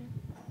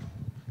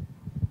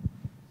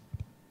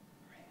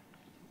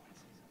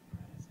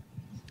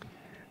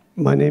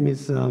 My name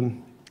is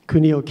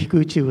Kunio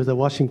Kikuchi with the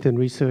Washington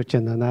Research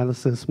and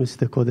Analysis.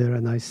 Mr.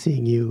 Kodera, nice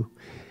seeing you.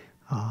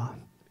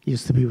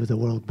 Used to be with the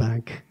World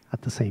Bank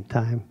at the same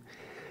time.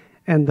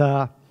 And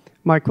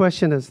my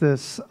question is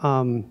this.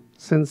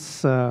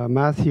 Since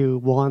Matthew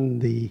won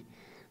the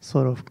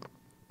sort of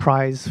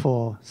prize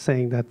for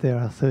saying that there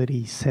are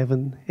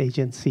 37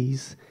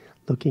 agencies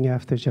looking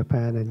after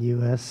Japan and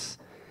US,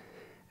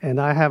 and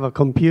I have a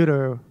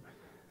computer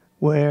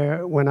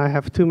where when I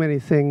have too many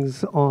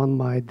things on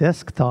my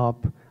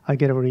desktop, I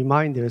get a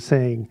reminder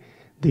saying,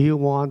 do you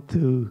want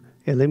to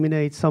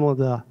eliminate some of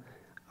the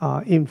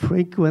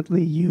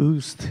infrequently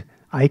used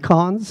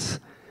icons?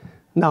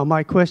 Now,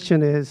 my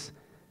question is,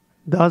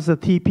 does the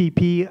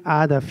TPP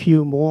add a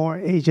few more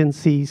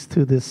agencies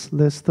to this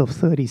list of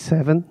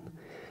 37?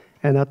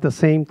 And at the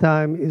same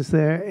time, is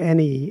there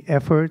any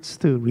efforts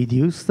to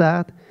reduce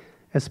that,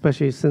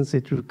 especially since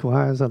it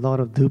requires a lot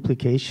of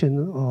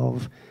duplication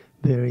of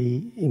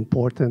very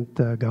important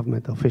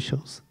government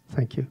officials?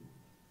 Thank you.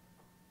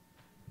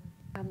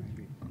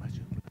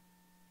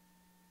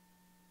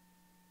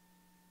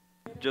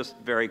 Just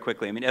very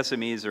quickly, I mean,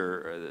 SMEs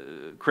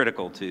are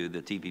critical to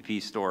the TPP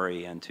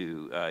story and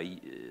to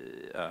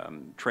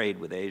trade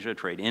with Asia,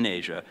 trade in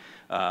Asia.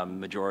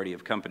 Majority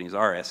of companies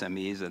are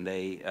SMEs, and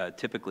they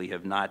typically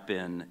have not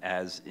been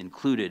as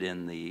included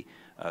in the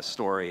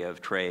story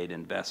of trade,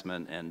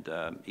 investment, and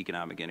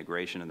economic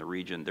integration in the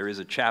region. There is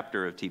a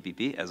chapter of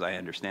TPP, as I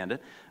understand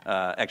it.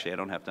 Actually, I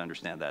don't have to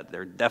understand that.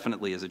 There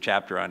definitely is a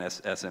chapter on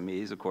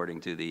SMEs, according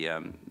to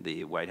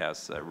the White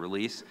House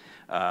release.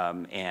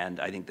 And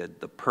I think that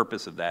the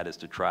purpose of that is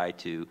to try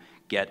to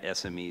get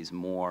SMEs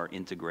more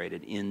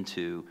integrated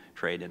into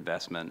trade,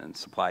 investment, and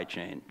supply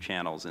chain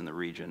channels in the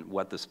region.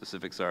 What the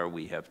specifics are,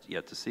 we have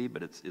yet to see,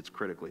 but it's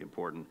critically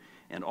important.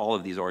 And all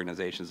of these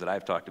organizations that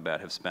I've talked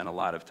about have spent a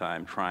lot of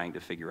time trying to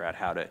figure out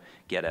how to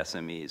get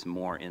SMEs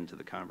more into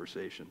the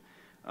conversation.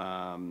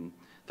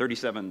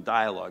 37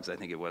 dialogues, I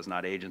think it was,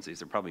 not agencies.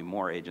 There are probably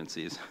more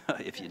agencies,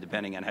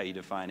 depending on how you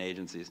define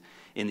agencies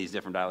in these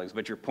different dialogues.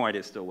 But your point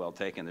is still well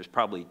taken. There's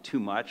probably too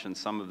much, and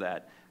some of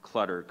that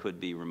clutter could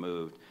be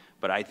removed.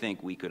 But I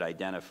think we could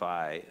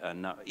identify,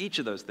 each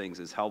of those things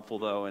is helpful,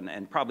 though,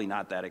 and probably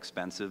not that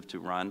expensive to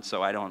run.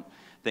 So I don't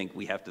think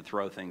we have to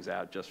throw things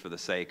out just for the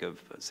sake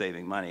of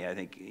saving money. I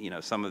think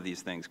some of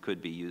these things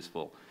could be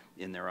useful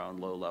in their own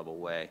low-level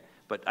way.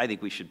 But I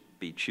think we should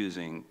be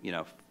choosing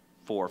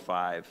 4 or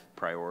 5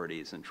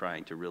 priorities and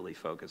trying to really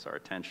focus our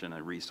attention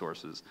and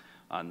resources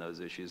on those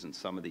issues. And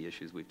some of the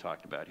issues we've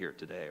talked about here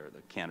today are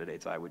the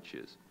candidates I would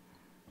choose.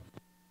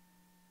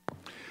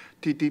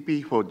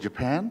 TPP for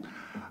Japan.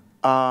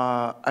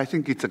 I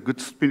think it's a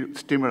good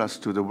stimulus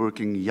to the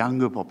working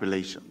younger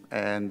population.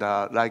 And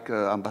like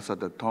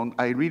Ambassador Ton,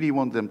 I really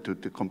want them to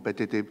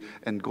competitive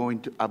and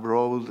going to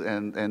abroad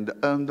and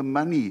earn the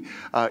money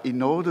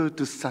in order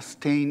to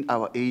sustain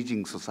our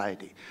aging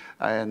society.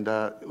 And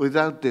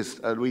without this,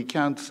 we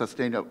can't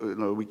sustain.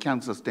 We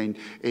can't sustain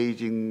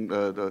aging,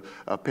 the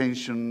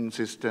pension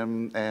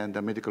system, and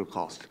the medical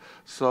cost.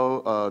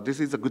 So this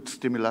is a good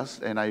stimulus,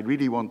 and I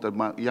really want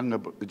the younger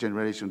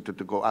generation to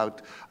go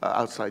out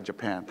outside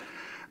Japan.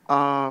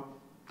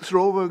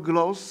 Slower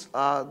growth,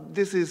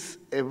 this is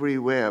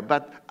everywhere,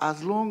 but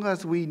as long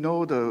as we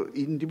know the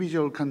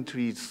individual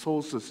countries'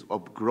 sources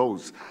of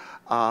growth,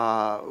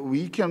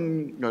 we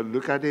can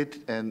look at it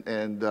and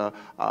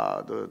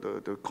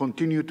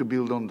continue to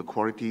build on the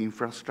quality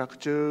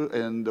infrastructure,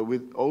 and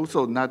with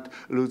also not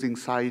losing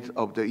sight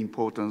of the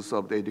importance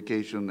of the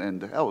education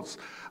and the health.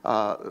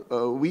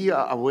 We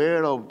are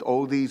aware of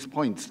all these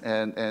points,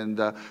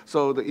 and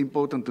so the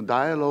important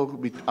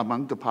dialogue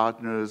among the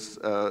partners,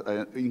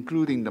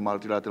 including the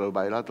multilateral,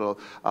 bilateral,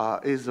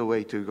 is the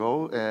way to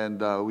go,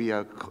 and we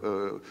are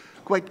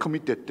quite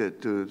committed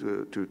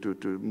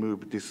to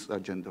move this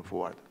agenda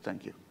forward.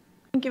 Thank you.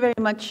 Thank you very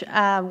much.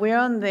 We're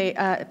on the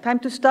time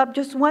to stop.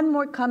 Just one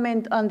more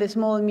comment on the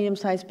small and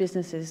medium-sized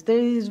businesses. There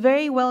is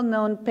very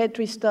well-known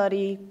Petri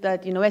study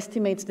that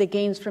estimates the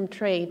gains from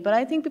trade, but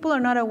I think people are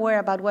not aware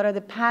about what are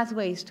the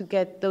pathways to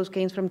get those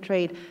gains from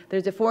trade.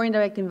 There's the foreign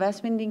direct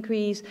investment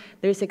increase.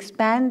 There's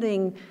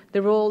expanding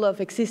the role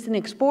of existing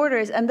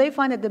exporters, and they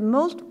find that the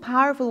most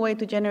powerful way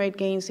to generate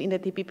gains in the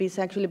TPP is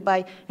actually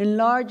by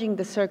enlarging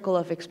the circle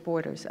of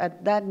exporters.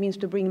 That means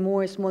to bring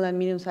more small and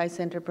medium-sized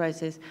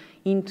enterprises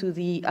into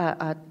the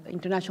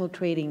international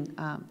trading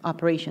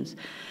operations.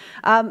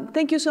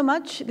 Thank you so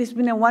much. This has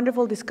been a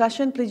wonderful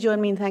discussion. Please join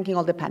me in thanking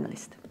all the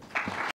panelists.